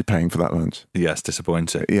really resented paying for that lunch. Yes,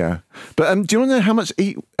 disappointing. Yeah, but do you want to know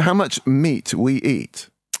how much meat we eat?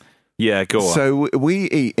 Yeah, go on. So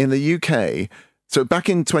we eat in the UK. So back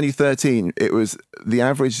in 2013, it was the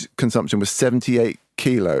average consumption was 78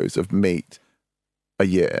 kilos of meat a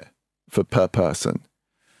year per person.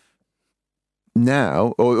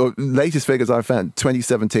 Now, or latest figures I found,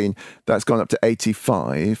 2017, that's gone up to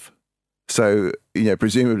 85. So,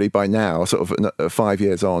 presumably by now, sort of 5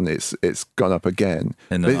 years on, it's gone up again.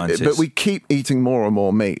 In the 90s. But we keep eating more and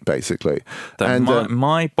more meat, basically. And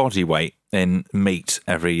my body weight in meat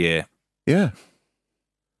every year. Yeah.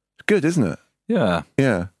 Good, isn't it? Yeah.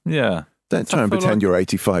 Yeah. Yeah. Don't try and pretend you're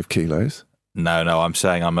 85 kilos. No, I'm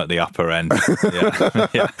saying I'm at the upper end.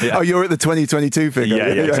 Yeah. Oh, you're at the 2022 figure. Yeah,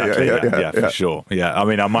 exactly. Yeah, for sure. Yeah, I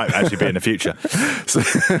mean, I might actually be in the future.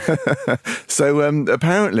 So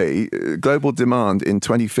apparently, global demand in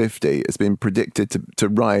 2050 has been predicted to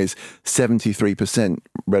rise 73%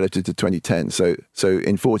 relative to 2010. So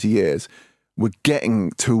in 40 years, we're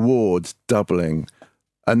getting towards doubling.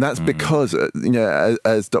 And that's because,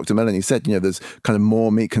 as Dr. Melanie said, there's kind of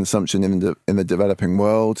more meat consumption in the developing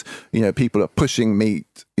world. People are pushing meat.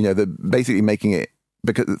 They're basically making it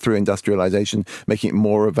through industrialization, making it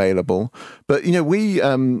more available. But we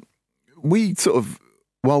sort of,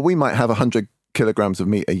 while we might have 100 kilograms of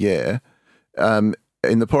meat a year, in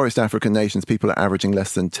the poorest African nations, people are averaging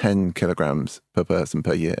less than 10 kilograms per person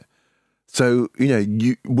per year. So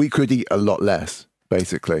we could eat a lot less,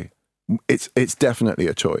 basically. It's definitely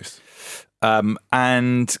a choice.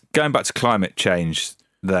 And going back to climate change,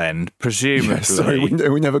 then presumably, sorry,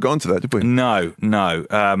 we never got onto that, did we? No.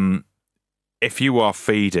 If you are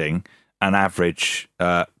feeding an average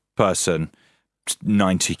person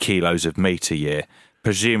 90 kilos of meat a year,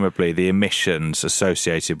 presumably the emissions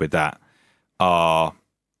associated with that are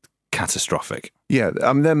catastrophic. Yeah,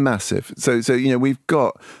 they're massive. So we've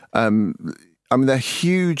got, they're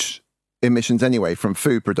huge emissions anyway from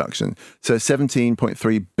food production. So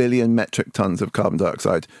 17.3 billion metric tons of carbon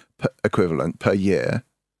dioxide equivalent per year.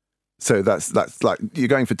 So that's like you're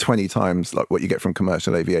going for 20 times like what you get from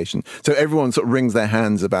commercial aviation. So everyone sort of wrings their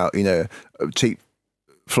hands about cheap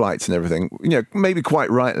flights and everything. Maybe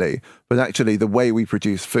quite rightly, but actually the way we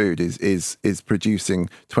produce food is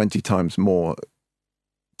producing 20 times more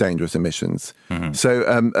dangerous emissions. Mm-hmm. So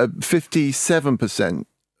 57%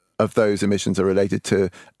 of those emissions are related to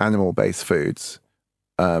animal-based foods.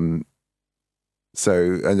 And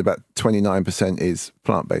about 29% is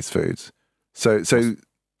plant-based foods. So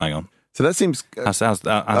hang on. So that seems. I don't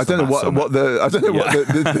know what the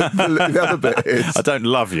other bit is. I don't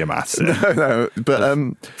love your maths. No, but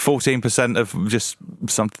 14% of just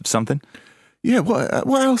something. Yeah.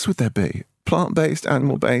 What else would there be? Plant-based,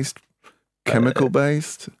 animal-based,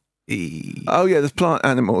 chemical-based. Oh yeah, there's plant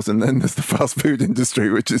animals, and then there's the fast food industry,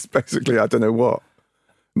 which is basically I don't know what.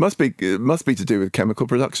 It must be to do with chemical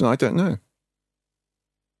production. I don't know.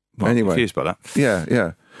 Well, anyway, confused by that.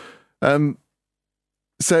 Yeah.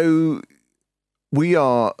 So we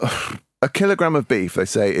are a kilogram of beef. They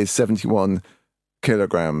say is 71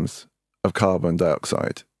 kilograms of carbon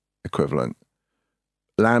dioxide equivalent.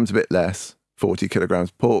 Lamb's a bit less, 40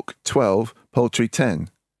 kilograms. Pork 12, poultry 10.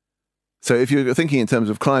 So if you're thinking in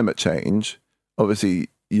terms of climate change, obviously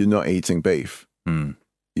you're not eating beef. Mm.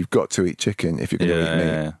 You've got to eat chicken if you're going to eat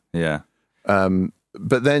meat. Yeah.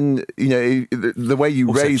 But then, the way you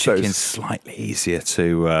also, raise chicken's those... slightly easier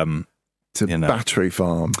to battery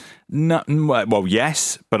farm. No, well,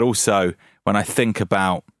 yes, but also when I think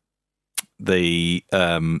about the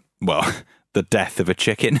death of a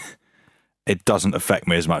chicken, it doesn't affect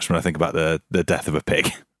me as much when I think about the death of a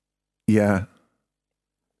pig. Yeah.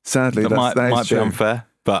 Sadly, that might be unfair,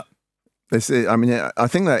 but I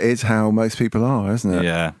think that is how most people are, isn't it?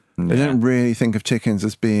 Yeah. They don't really think of chickens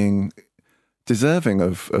as being deserving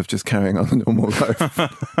of just carrying on a normal life.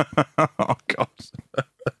 Oh God,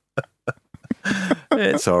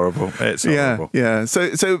 it's horrible. It's horrible. Yeah. So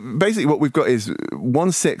basically, what we've got is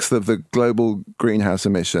 1/6 of the global greenhouse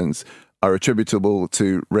emissions are attributable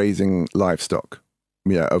to raising livestock.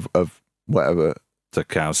 Of whatever. To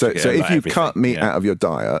cows. So if you cut meat out of your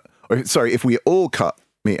diet, or sorry, if we all cut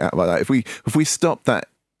meat out of our diet, if we stop that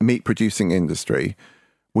meat producing industry,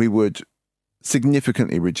 we would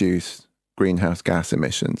significantly reduce greenhouse gas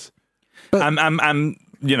emissions. But,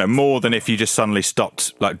 more than if you just suddenly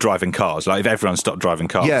stopped like driving cars. Like if everyone stopped driving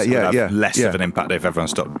cars, it would have less of an impact if everyone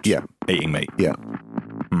stopped eating meat. Yeah.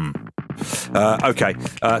 Okay,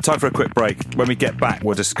 time for a quick break. When we get back,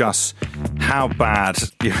 we'll discuss how bad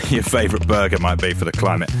your favourite burger might be for the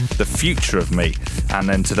climate, the future of meat, and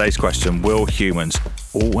then today's question, will humans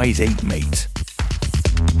always eat meat?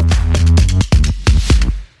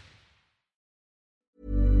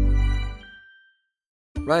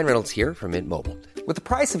 Ryan Reynolds here from Mint Mobile. With the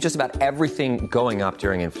price of just about everything going up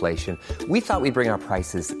during inflation, we thought we'd bring our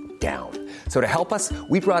prices down. So to help us,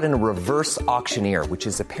 we brought in a reverse auctioneer, which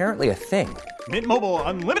is apparently a thing. Mint Mobile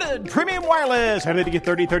Unlimited Premium Wireless. How to get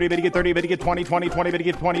 30, 30, bit to get 30, bit to get 20, 20, 20, bit to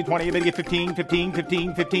get 20, 20, bit to get 15, 15,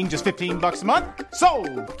 15, 15, just $15 a month?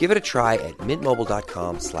 Sold! Give it a try at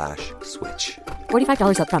mintmobile.com/switch.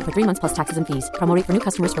 $45 up front for 3 months plus taxes and fees. Promo rate for new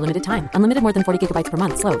customers for limited time. Unlimited more than 40 gigabytes per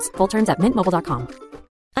month. Slows full terms at mintmobile.com.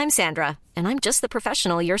 I'm Sandra, and I'm just the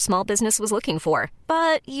professional your small business was looking for.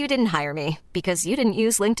 But you didn't hire me because you didn't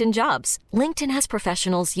use LinkedIn Jobs. LinkedIn has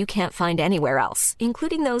professionals you can't find anywhere else,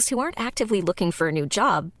 including those who aren't actively looking for a new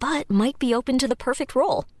job, but might be open to the perfect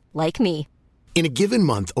role, like me. In a given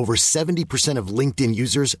month, over 70% of LinkedIn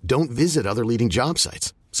users don't visit other leading job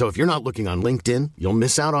sites. So if you're not looking on LinkedIn, you'll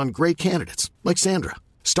miss out on great candidates like Sandra.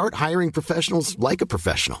 Start hiring professionals like a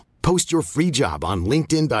professional. Post your free job on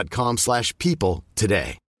linkedin.com/people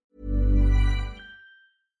today.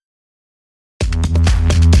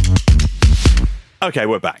 Okay,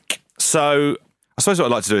 we're back. So I suppose what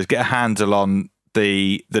I'd like to do is get a handle on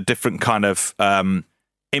the different kind of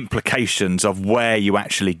implications of where you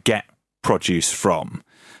actually get produce from.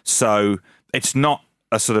 So it's not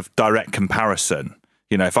a sort of direct comparison.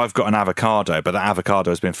 You know, if I've got an avocado, but that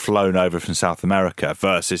avocado has been flown over from South America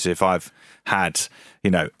versus if I've had,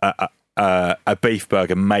 you know, a beef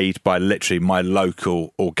burger made by literally my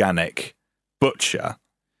local organic butcher,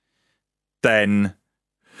 then,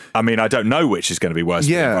 I mean, I don't know which is going to be worse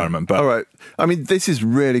for the environment. But all right. I mean, this is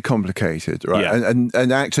really complicated, right? Yeah.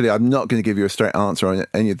 And actually, I'm not going to give you a straight answer on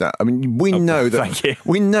any of that. I mean, we know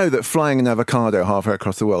that flying an avocado halfway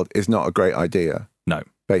across the world is not a great idea. No,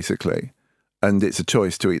 basically. And it's a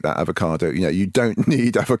choice to eat that avocado. You know, you don't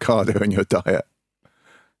need avocado in your diet.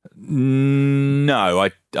 No,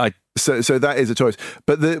 So that is a choice.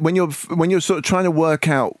 But when you're sort of trying to work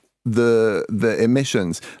out the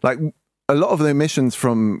emissions, like a lot of the emissions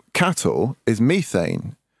from cattle is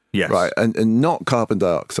methane. Yes. Right. And not carbon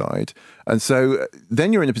dioxide. And so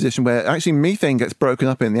then you're in a position where actually methane gets broken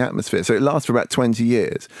up in the atmosphere. So it lasts for about 20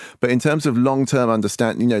 years. But in terms of long-term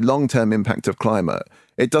long-term impact of climate,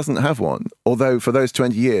 it doesn't have one. Although for those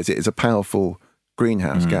 20 years, it is a powerful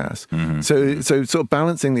greenhouse gas. Mm-hmm. So sort of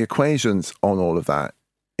balancing the equations on all of that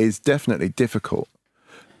is definitely difficult.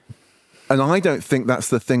 And I don't think that's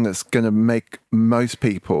the thing that's going to make most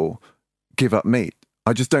people give up meat.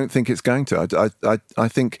 I just don't think it's going to. I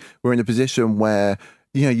think we're in a position where,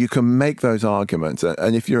 you know, you can make those arguments.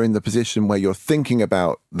 And if you're in the position where you're thinking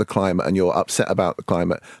about the climate and you're upset about the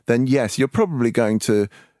climate, then yes, you're probably going to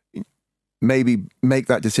maybe make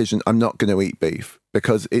that decision. I'm not going to eat beef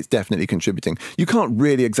because it's definitely contributing. You can't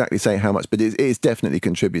really exactly say how much, but it is definitely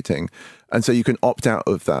contributing. And so you can opt out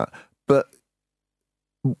of that. But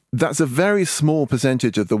that's a very small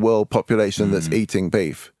percentage of the world population that's eating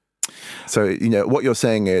beef. So, you know, what you're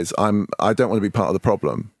saying is I don't want to be part of the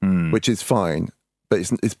problem, which is fine, but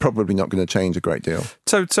it's probably not going to change a great deal.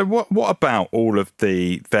 So what about all of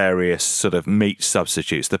the various sort of meat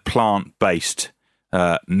substitutes, the plant-based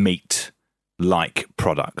meat-like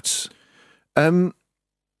products? So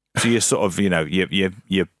you're sort of, you know,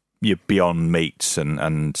 you're Beyond Meats and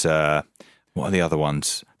what are the other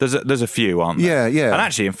ones? There's a few, aren't there? Yeah. And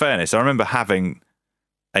actually, in fairness, I remember having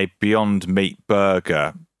a Beyond Meat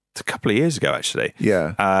burger a couple of years ago, actually.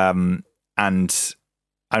 Yeah. And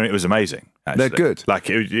I mean, it was amazing. Actually. They're good. Like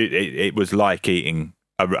it was like eating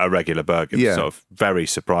a regular burger. It was sort of very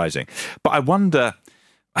surprising. But I wonder,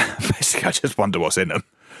 basically, I just wonder what's in them.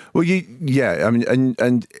 Well, I mean,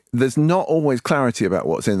 and there's not always clarity about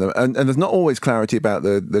what's in them, and there's not always clarity about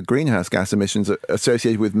the greenhouse gas emissions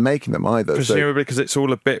associated with making them either. Presumably because it's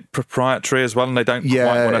all a bit proprietary as well, and they don't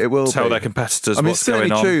quite want to tell their competitors what's going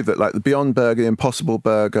on. It's certainly true that like the Beyond Burger, the Impossible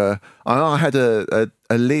Burger. I had a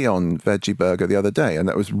Leon veggie burger the other day, and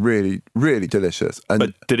that was really, really delicious. And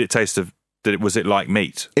but did it taste of? Was it like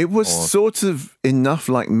meat? It was sort of enough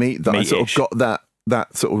like meat that I sort of got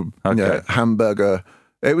that sort of hamburger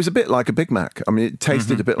It was a bit like a Big Mac. I mean, it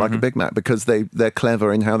tasted a bit like a Big Mac because they're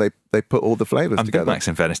clever in how they put all the flavours together. Big Macs,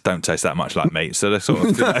 in fairness, don't taste that much like meat, so they're sort of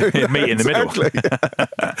meat in the middle.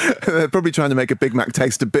 They're probably trying to make a Big Mac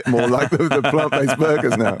taste a bit more like the plant-based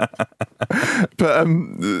burgers now. But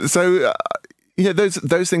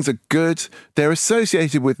those things are good. They're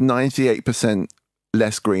associated with 98%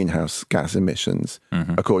 less greenhouse gas emissions,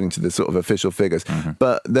 according to the sort of official figures.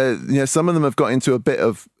 But some of them have got into a bit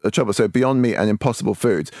of trouble. So Beyond Meat and Impossible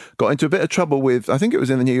Foods got into a bit of trouble with, I think it was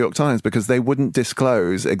in the New York Times, because they wouldn't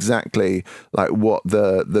disclose exactly like what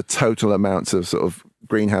the total amounts of sort of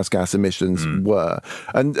greenhouse gas emissions were.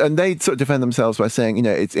 And they sort of defend themselves by saying,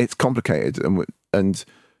 it's complicated.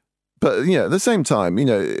 But at the same time,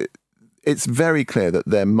 it's very clear that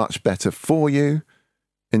they're much better for you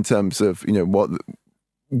in terms of,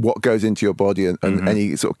 what goes into your body and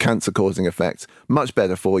any sort of cancer-causing effects, much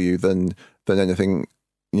better for you than anything,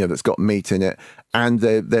 that's got meat in it. And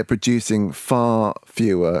they're producing far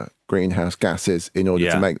fewer greenhouse gases in order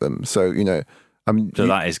to make them. So, so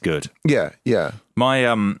that is good. Yeah, yeah.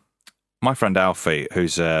 My friend Alfie,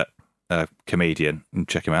 who's a comedian,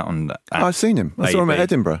 check him out on. I've seen him. I saw him at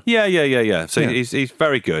Edinburgh. Yeah. So he's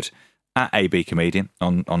very good. At AB Comedian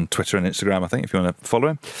on Twitter and Instagram, I think, if you want to follow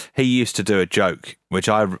him. He used to do a joke, which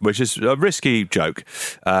is a risky joke,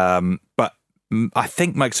 but I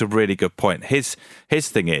think makes a really good point. His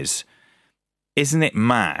thing is, isn't it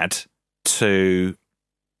mad to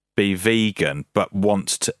be vegan but want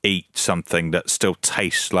to eat something that still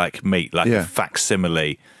tastes like meat, like a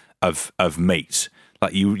facsimile of meat?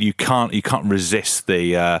 Like you can't resist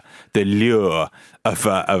the lure of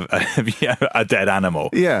a dead animal.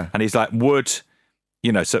 Yeah. And he's like, would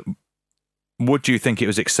you think it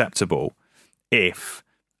was acceptable if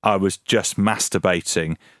I was just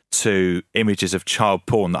masturbating to images of child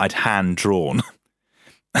porn that I'd hand drawn?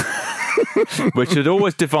 Which would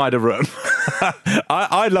always divide a room.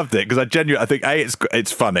 I loved it because I think A,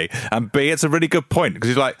 it's funny, and B, it's a really good point because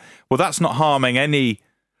he's like, well, that's not harming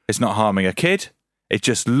it's not harming a kid. It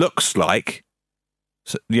just looks like,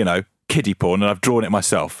 kiddie porn, and I've drawn it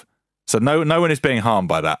myself. So no one is being harmed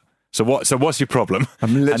by that. So what's your problem?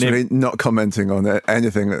 I'm literally not commenting on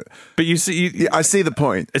anything. But you see, I see the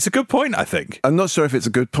point. It's a good point, I think. I'm not sure if it's a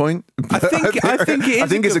good point. I think it is. I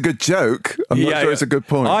think it's a good joke. I'm not sure it's a good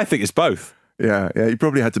point. I think it's both. Yeah. You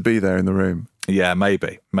probably had to be there in the room. Yeah,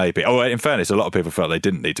 maybe. Oh, in fairness, a lot of people felt they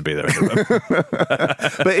didn't need to be there in the room.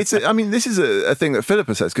 But this is a thing that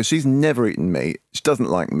Philippa says, because she's never eaten meat. She doesn't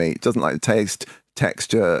like meat, doesn't like the taste,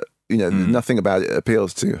 texture, nothing about it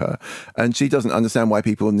appeals to her. And she doesn't understand why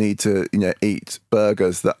people need to, eat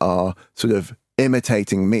burgers that are sort of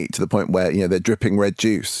imitating meat to the point where, they're dripping red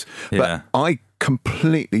juice. Yeah. But I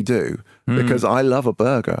completely do, because I love a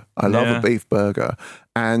burger. I love a beef burger.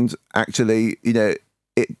 And actually, it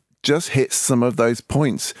just hits some of those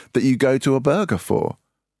points that you go to a burger for.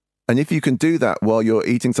 And if you can do that while you're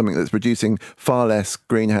eating something that's producing far less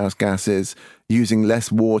greenhouse gases, using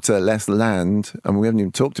less water, less land, and we haven't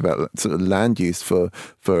even talked about sort of land use for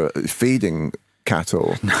feeding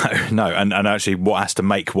cattle. No, and actually what has to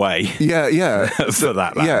make way for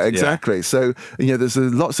that land. Yeah, exactly. Yeah. So, there's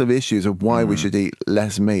lots of issues of why we should eat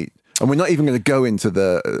less meat. And we're not even going to go into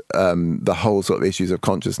the whole sort of issues of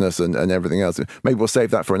consciousness and everything else. Maybe we'll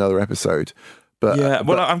save that for another episode. But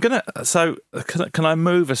I'm gonna. So can I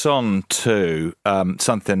move us on to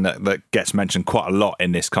something that gets mentioned quite a lot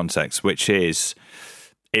in this context, which is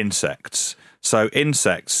insects. So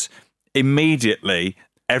insects, immediately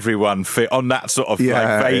everyone fit on that sort of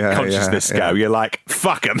vague consciousness scale. You're like,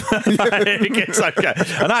 fuck them. It's okay.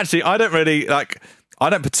 And actually, I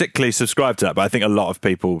don't particularly subscribe to that, but I think a lot of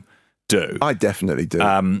people do. I definitely do.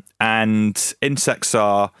 And insects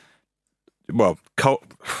are, well, I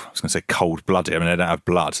was going to say cold-blooded. I mean, they don't have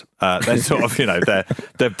blood. They're sort of,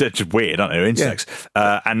 they're just weird, aren't they? They're insects.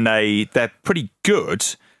 Yeah. And they're pretty good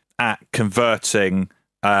at converting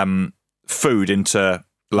food into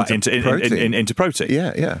protein.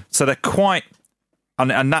 Yeah. So they're quite,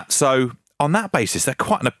 and that, so on that basis, they're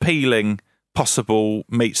quite an appealing possible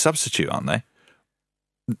meat substitute, aren't they?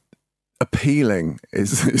 Appealing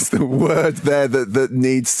is the word there that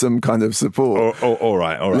needs some kind of support. All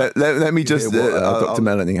right. Let me just what Dr.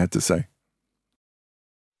 Melanie had to say.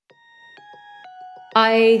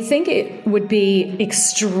 I think it would be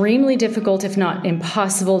extremely difficult, if not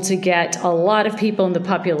impossible, to get a lot of people in the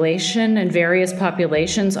population and various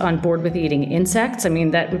populations on board with eating insects. I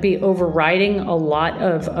mean, that would be overriding a lot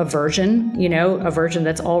of aversion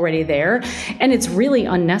that's already there. And it's really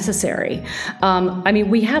unnecessary. I mean,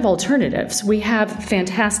 we have alternatives. We have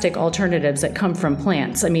fantastic alternatives that come from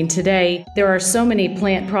plants. I mean, today there are so many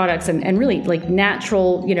plant products and really like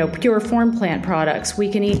natural, pure form plant products. We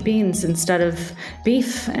can eat beans instead of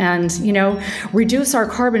beef and, reduce our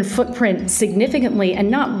carbon footprint significantly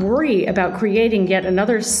and not worry about creating yet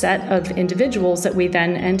another set of individuals that we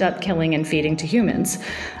then end up killing and feeding to humans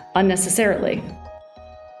unnecessarily.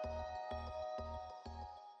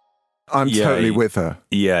 I'm totally with her.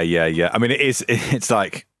 Yeah. I mean, it's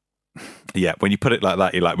like, when you put it like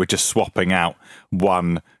that, you're like, we're just swapping out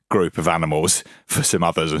one group of animals for some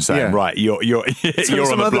others and saying, right, you're on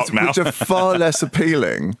the block now. Which are far less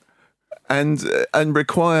appealing. And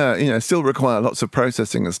still require lots of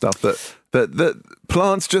processing and stuff that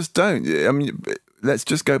plants just don't. I mean, let's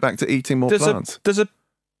just go back to eating more plants. There's a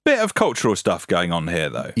bit of cultural stuff going on here,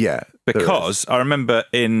 though. Yeah, because I remember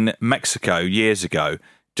in Mexico years ago,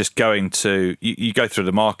 just going to you go through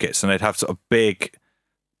the markets and they'd have sort of big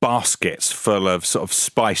baskets full of sort of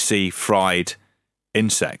spicy fried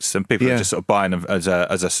insects, and people are just sort of buying them as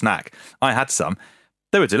a snack. I had some;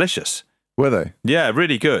 they were delicious. Were they? Yeah,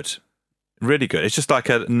 really good. Really good. It's just like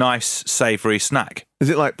a nice, savoury snack. Is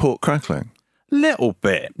it like pork crackling? Little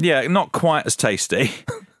bit. Yeah, not quite as tasty,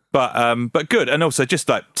 but good. And also just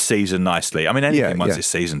like seasoned nicely. I mean, anything once it's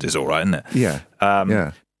seasoned is all right, isn't it?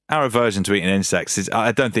 Yeah. Our aversion to eating insects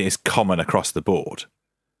I don't think it's common across the board.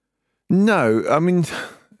 No, I mean,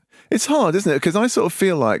 it's hard, isn't it? Because I sort of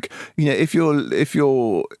feel like, if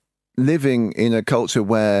you're living in a culture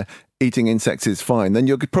where eating insects is fine, then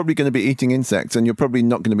you're probably going to be eating insects and you're probably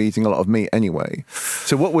not going to be eating a lot of meat anyway.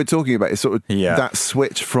 So what we're talking about is sort of that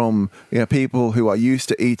switch from people who are used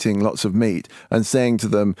to eating lots of meat and saying to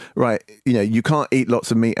them, right, you can't eat lots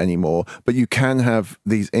of meat anymore, but you can have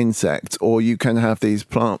these insects or you can have these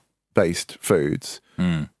plant-based foods.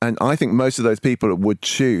 And I think most of those people would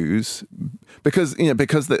choose, because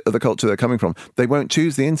the culture they're coming from, they won't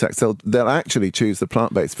choose the insects. They'll actually choose the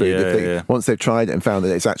plant-based food once they've tried it and found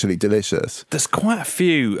that it's actually delicious. There's quite a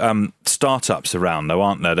few startups around, though,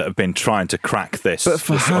 aren't there, that have been trying to crack this, but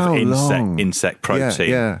for how long? Insect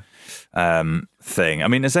protein thing. I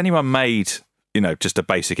mean, has anyone made just a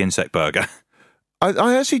basic insect burger?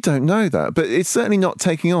 I actually don't know that, but it's certainly not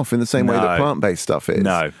taking off in the same way that plant-based stuff is.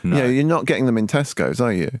 No. You're not getting them in Tesco's,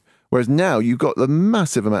 are you? Whereas now you've got the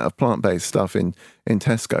massive amount of plant-based stuff in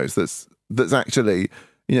Tesco's that's actually,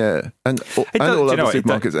 and all other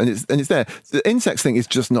supermarkets, and it's there. The insects thing is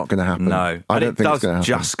just not going to happen. No, I don't think it's going to happen. It does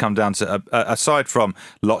just come down to, aside from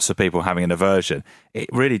lots of people having an aversion, it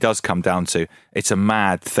really does come down to, it's a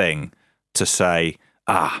mad thing to say,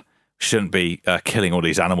 shouldn't be killing all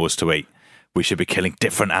these animals to eat. We should be killing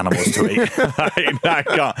different animals to eat.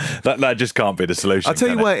 That just can't be the solution. I'll tell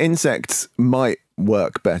you where insects might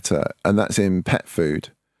work better, and that's in pet food.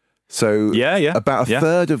 So about a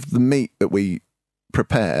third of the meat that we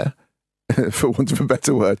prepare, for want of a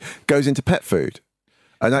better word, goes into pet food.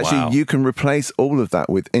 And actually, you can replace all of that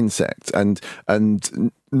with insects, and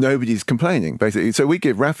nobody's complaining, basically. So we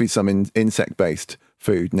give Rafi some insect-based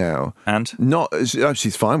food now, and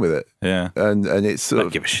she's fine with it. Yeah, and it's sort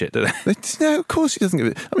don't give a shit, do they? No, of course she doesn't give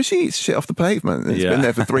it. I mean, she eats shit off the pavement. It's been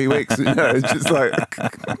there for 3 weeks. It's just like.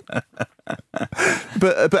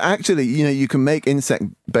 But actually, you can make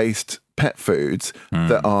insect-based pet foods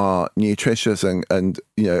that are nutritious and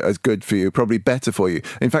as good for you, probably better for you.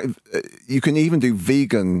 In fact, you can even do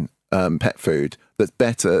vegan pet food that's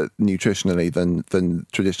better nutritionally than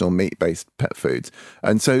traditional meat-based pet foods.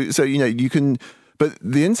 And so you can. But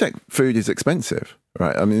the insect food is expensive,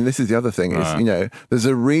 right? I mean, this is the other thing is, there's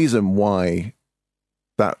a reason why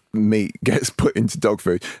that meat gets put into dog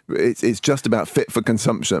food. It's just about fit for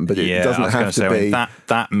consumption, but it doesn't have to be.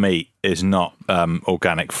 That meat is not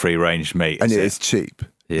organic free-range meat. And it is cheap.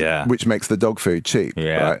 Yeah. Which makes the dog food cheap.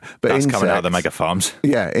 Yeah. Right? But that's coming out of the mega farms.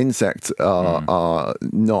 Yeah, insects are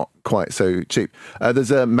not quite so cheap.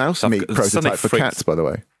 There's a mouse meat prototype for cats, by the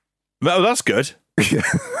way. Oh, that's good. Yeah.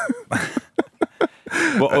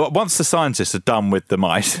 Well, once the scientists are done with the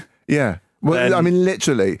mice, well, I mean,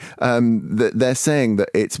 literally, they're saying that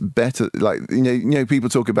it's better. Like people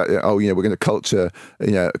talk about, we're going to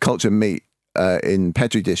culture meat in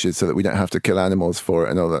petri dishes so that we don't have to kill animals for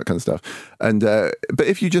it and all that kind of stuff. And but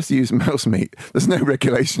if you just use mouse meat, there's no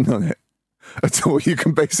regulation on it. at all. You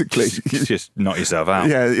can basically just knock yourself out.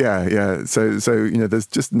 Yeah. So there's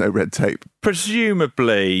just no red tape.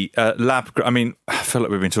 Presumably, I feel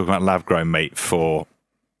like we've been talking about lab-grown meat for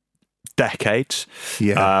decades.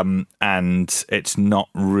 Yeah. And it's not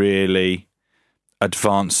really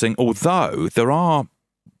advancing, although there are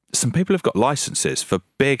some people who've got licenses for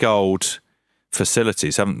big old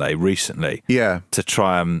facilities, haven't they, recently? Yeah. To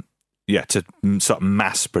try and to start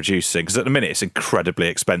mass producing, because at the minute it's incredibly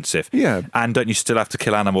expensive. Yeah. And don't you still have to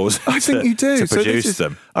kill animals? I think you do to produce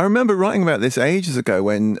them. I remember writing about this ages ago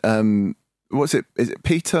when is it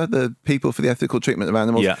PETA, the People for the Ethical Treatment of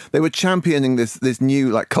Animals? Yeah. They were championing this new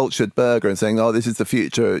like cultured burger and saying, oh, this is the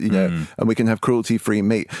future, and we can have cruelty-free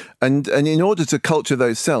meat. And in order to culture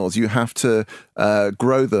those cells, you have to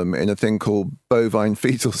grow them in a thing called bovine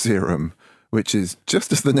fetal serum, which is,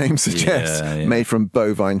 just as the name suggests, made from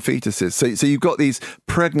bovine fetuses. So you've got these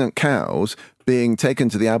pregnant cows being taken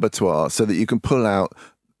to the abattoir so that you can pull out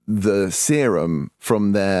the serum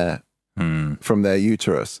from their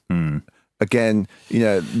uterus. Again,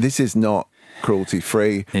 this is not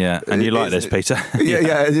cruelty-free. Yeah, and you like this, Peter.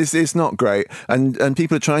 yeah, it's not great. And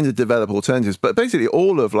people are trying to develop alternatives. But basically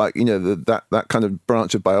all of that kind of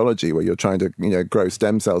branch of biology where you're trying to, grow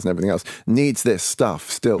stem cells and everything else needs this stuff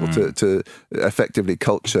still to effectively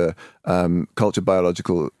culture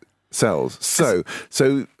biological cells. So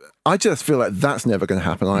I just feel like that's never going to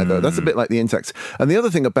happen either. That's a bit like the insects. And the other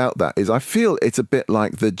thing about that is I feel it's a bit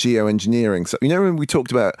like the geoengineering. So, when we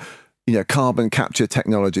talked about carbon capture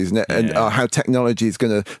technologies and how technology is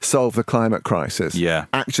going to solve the climate crisis. Yeah.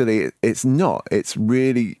 Actually, it's not. It's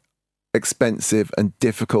really expensive and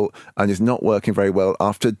difficult and is not working very well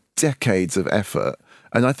after decades of effort.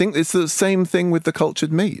 And I think it's the same thing with the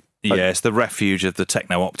cultured meat. Yeah, it's the refuge of the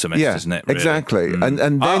techno-optimist, isn't it? Really? Exactly. And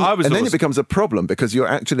then it becomes a problem because you're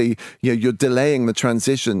actually, you're delaying the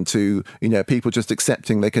transition to, people just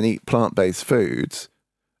accepting they can eat plant-based foods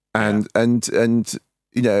and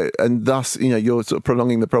thus, you're sort of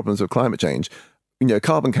prolonging the problems of climate change.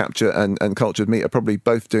 Carbon capture and cultured meat are probably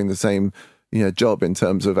both doing the same, job in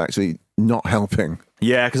terms of actually not helping.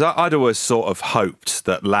 Yeah, because I'd always sort of hoped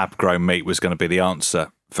that lab-grown meat was going to be the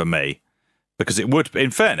answer for me, because it would,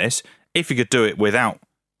 in fairness, if you could do it without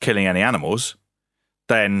killing any animals,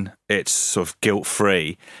 then it's sort of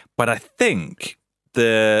guilt-free. But I think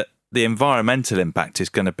the environmental impact is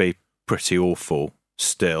going to be pretty awful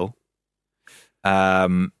still.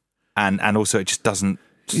 And also it just doesn't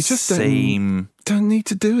don't need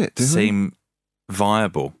to do it, seem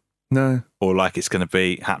viable. No. Or like it's going to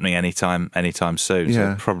be happening anytime soon. Yeah. So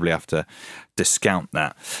we'll probably have to discount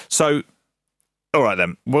that. So, all right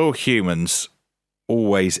then, will humans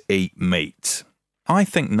always eat meat? I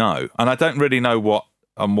think no. And I don't really know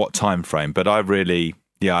what time frame, but I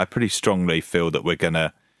pretty strongly feel that we're going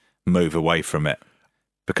to move away from it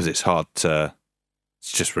because it's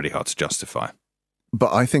just really hard to justify.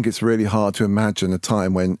 But I think it's really hard to imagine a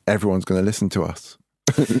time when everyone's going to listen to us.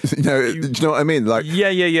 Do you know what I mean? Like,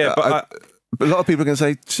 yeah. But a lot of people are going to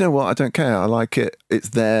say, do you know what? I don't care. I like it. It's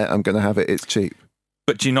there. I'm going to have it. It's cheap.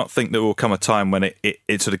 But do you not think there will come a time when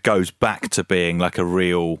it sort of goes back to being like a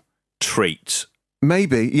real treat?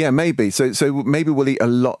 Maybe. So maybe we'll eat a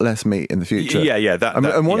lot less meat in the future. Yeah.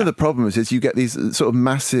 And one of the problems is you get these sort of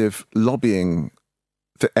massive lobbying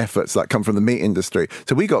efforts that come from the meat industry.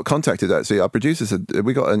 So we got contacted, actually, our producers said,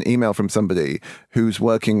 we got an email from somebody who's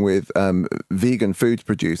working with vegan food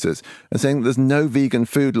producers and saying there's no vegan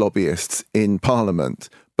food lobbyists in Parliament,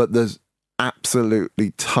 but there's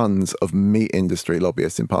absolutely tons of meat industry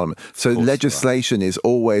lobbyists in Parliament. So legislation is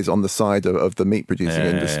always on the side of the meat producing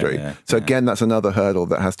industry. So again, that's another hurdle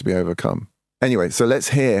that has to be overcome. Anyway, so let's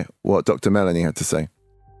hear what Dr. Melanie had to say.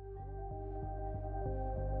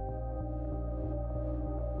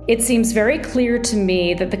 It seems very clear to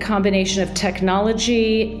me that the combination of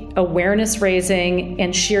technology, awareness raising,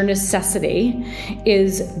 and sheer necessity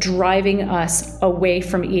is driving us away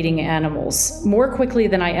from eating animals more quickly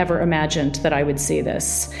than I ever imagined that I would see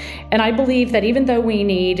this. And I believe that even though we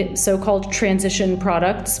need so-called transition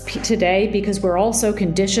products today, because we're also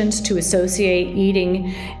conditioned to associate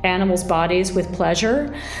eating animals' bodies with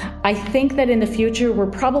pleasure, I think that in the future, we're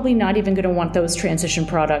probably not even going to want those transition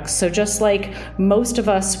products. So just like most of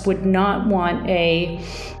us would not want a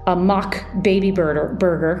mock baby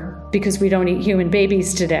burger because we don't eat human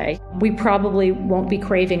babies today, we probably won't be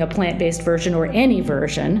craving a plant-based version or any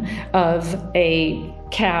version of a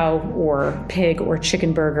cow or pig or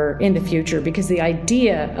chicken burger in the future, because the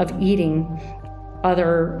idea of eating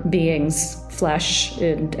other beings' flesh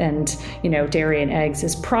and dairy and eggs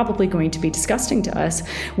is probably going to be disgusting to us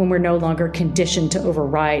when we're no longer conditioned to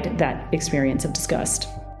override that experience of disgust.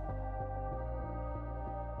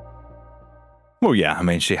 Well, yeah, I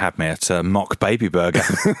mean, she had me at Mock Baby Burger.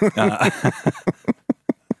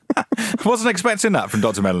 Wasn't expecting that from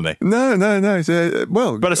Dr. Melanie. No.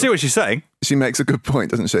 But I see what she's saying. She makes a good point,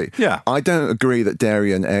 doesn't she? Yeah. I don't agree that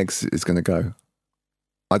dairy and eggs is going to go.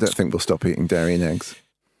 I don't think we'll stop eating dairy and eggs.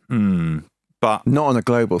 But not on a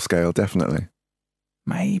global scale, definitely.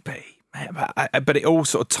 Maybe. But it all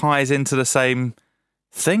sort of ties into the same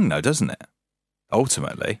thing, though, doesn't it?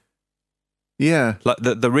 Ultimately. Yeah. Like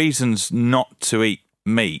the reasons not to eat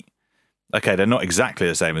meat, okay, they're not exactly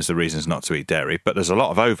the same as the reasons not to eat dairy, but there's a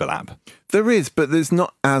lot of overlap. There is, but there's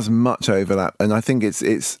not as much overlap. And I think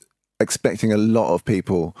it's expecting a lot of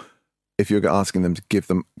people, if you're asking them to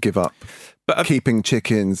give up keeping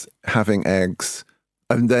chickens, having eggs,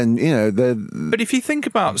 and then, But if you think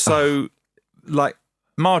about, like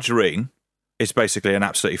margarine is basically an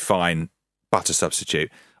absolutely fine butter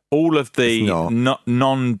substitute. All of the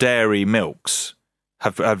non-dairy milks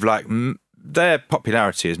have like their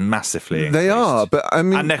popularity is massively increased. They are, but I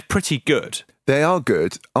mean, and they're pretty good. They are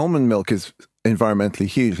good. Almond milk is environmentally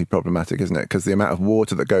hugely problematic, isn't it? Because the amount of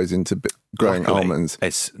water that goes into growing almonds,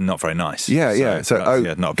 it's not very nice. Yeah. So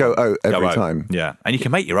go oat every time. Yeah, and you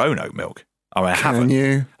can make your own oat milk. I mean, can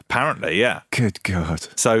you? Apparently, yeah. Good God.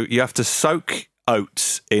 So you have to soak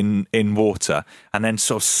oats in water and then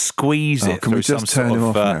sort of squeeze it through some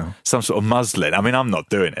sort of muslin. I mean, I'm not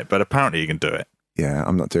doing it, but apparently you can do it. Yeah,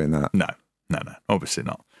 I'm not doing that. No, obviously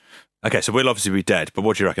not. Okay, so we'll obviously be dead, but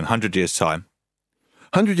what do you reckon? 100 years' time?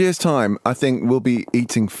 100 years' time, I think we'll be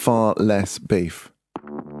eating far less beef.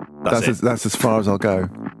 That's as far as I'll go.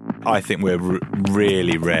 I think we're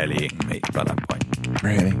really rarely eating meat by that point.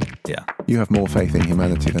 Really? Yeah. You have more faith in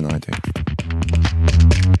humanity than I do.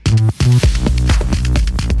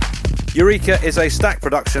 Eureka is a Stack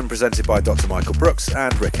production presented by Dr. Michael Brooks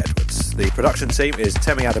and Rick Edwards. The production team is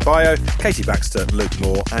Temi Adebayo, Katie Baxter, Luke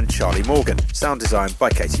Moore and Charlie Morgan. Sound designed by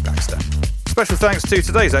Katie Baxter. Special thanks to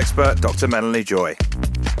today's expert, Dr. Melanie Joy.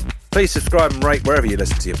 Please subscribe and rate wherever you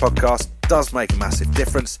listen to your podcast. It does make a massive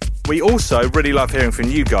difference. We also really love hearing from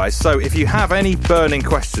you guys, so if you have any burning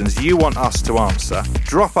questions you want us to answer,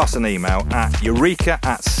 drop us an email at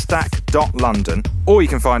eureka@stack.london, or you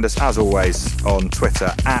can find us, as always, on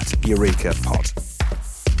Twitter @EurekaPod.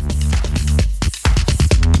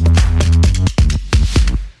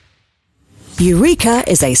 Eureka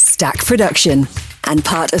is a Stack production and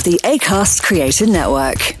part of the Acast Creator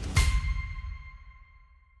Network.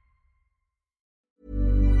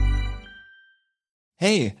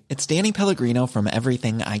 Hey, it's Danny Pellegrino from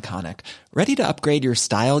Everything Iconic. Ready to upgrade your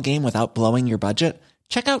style game without blowing your budget?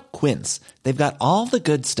 Check out Quince. They've got all the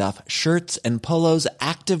good stuff, shirts and polos,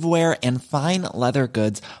 activewear, and fine leather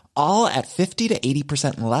goods, all at 50 to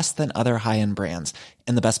 80% less than other high-end brands.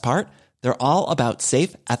 And the best part? They're all about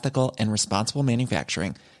safe, ethical, and responsible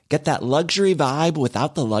manufacturing. Get that luxury vibe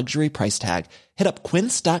without the luxury price tag. Hit up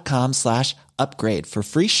quince.com/upgrade for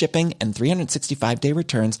free shipping and 365-day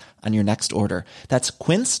returns on your next order. That's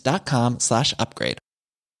quince.com/upgrade.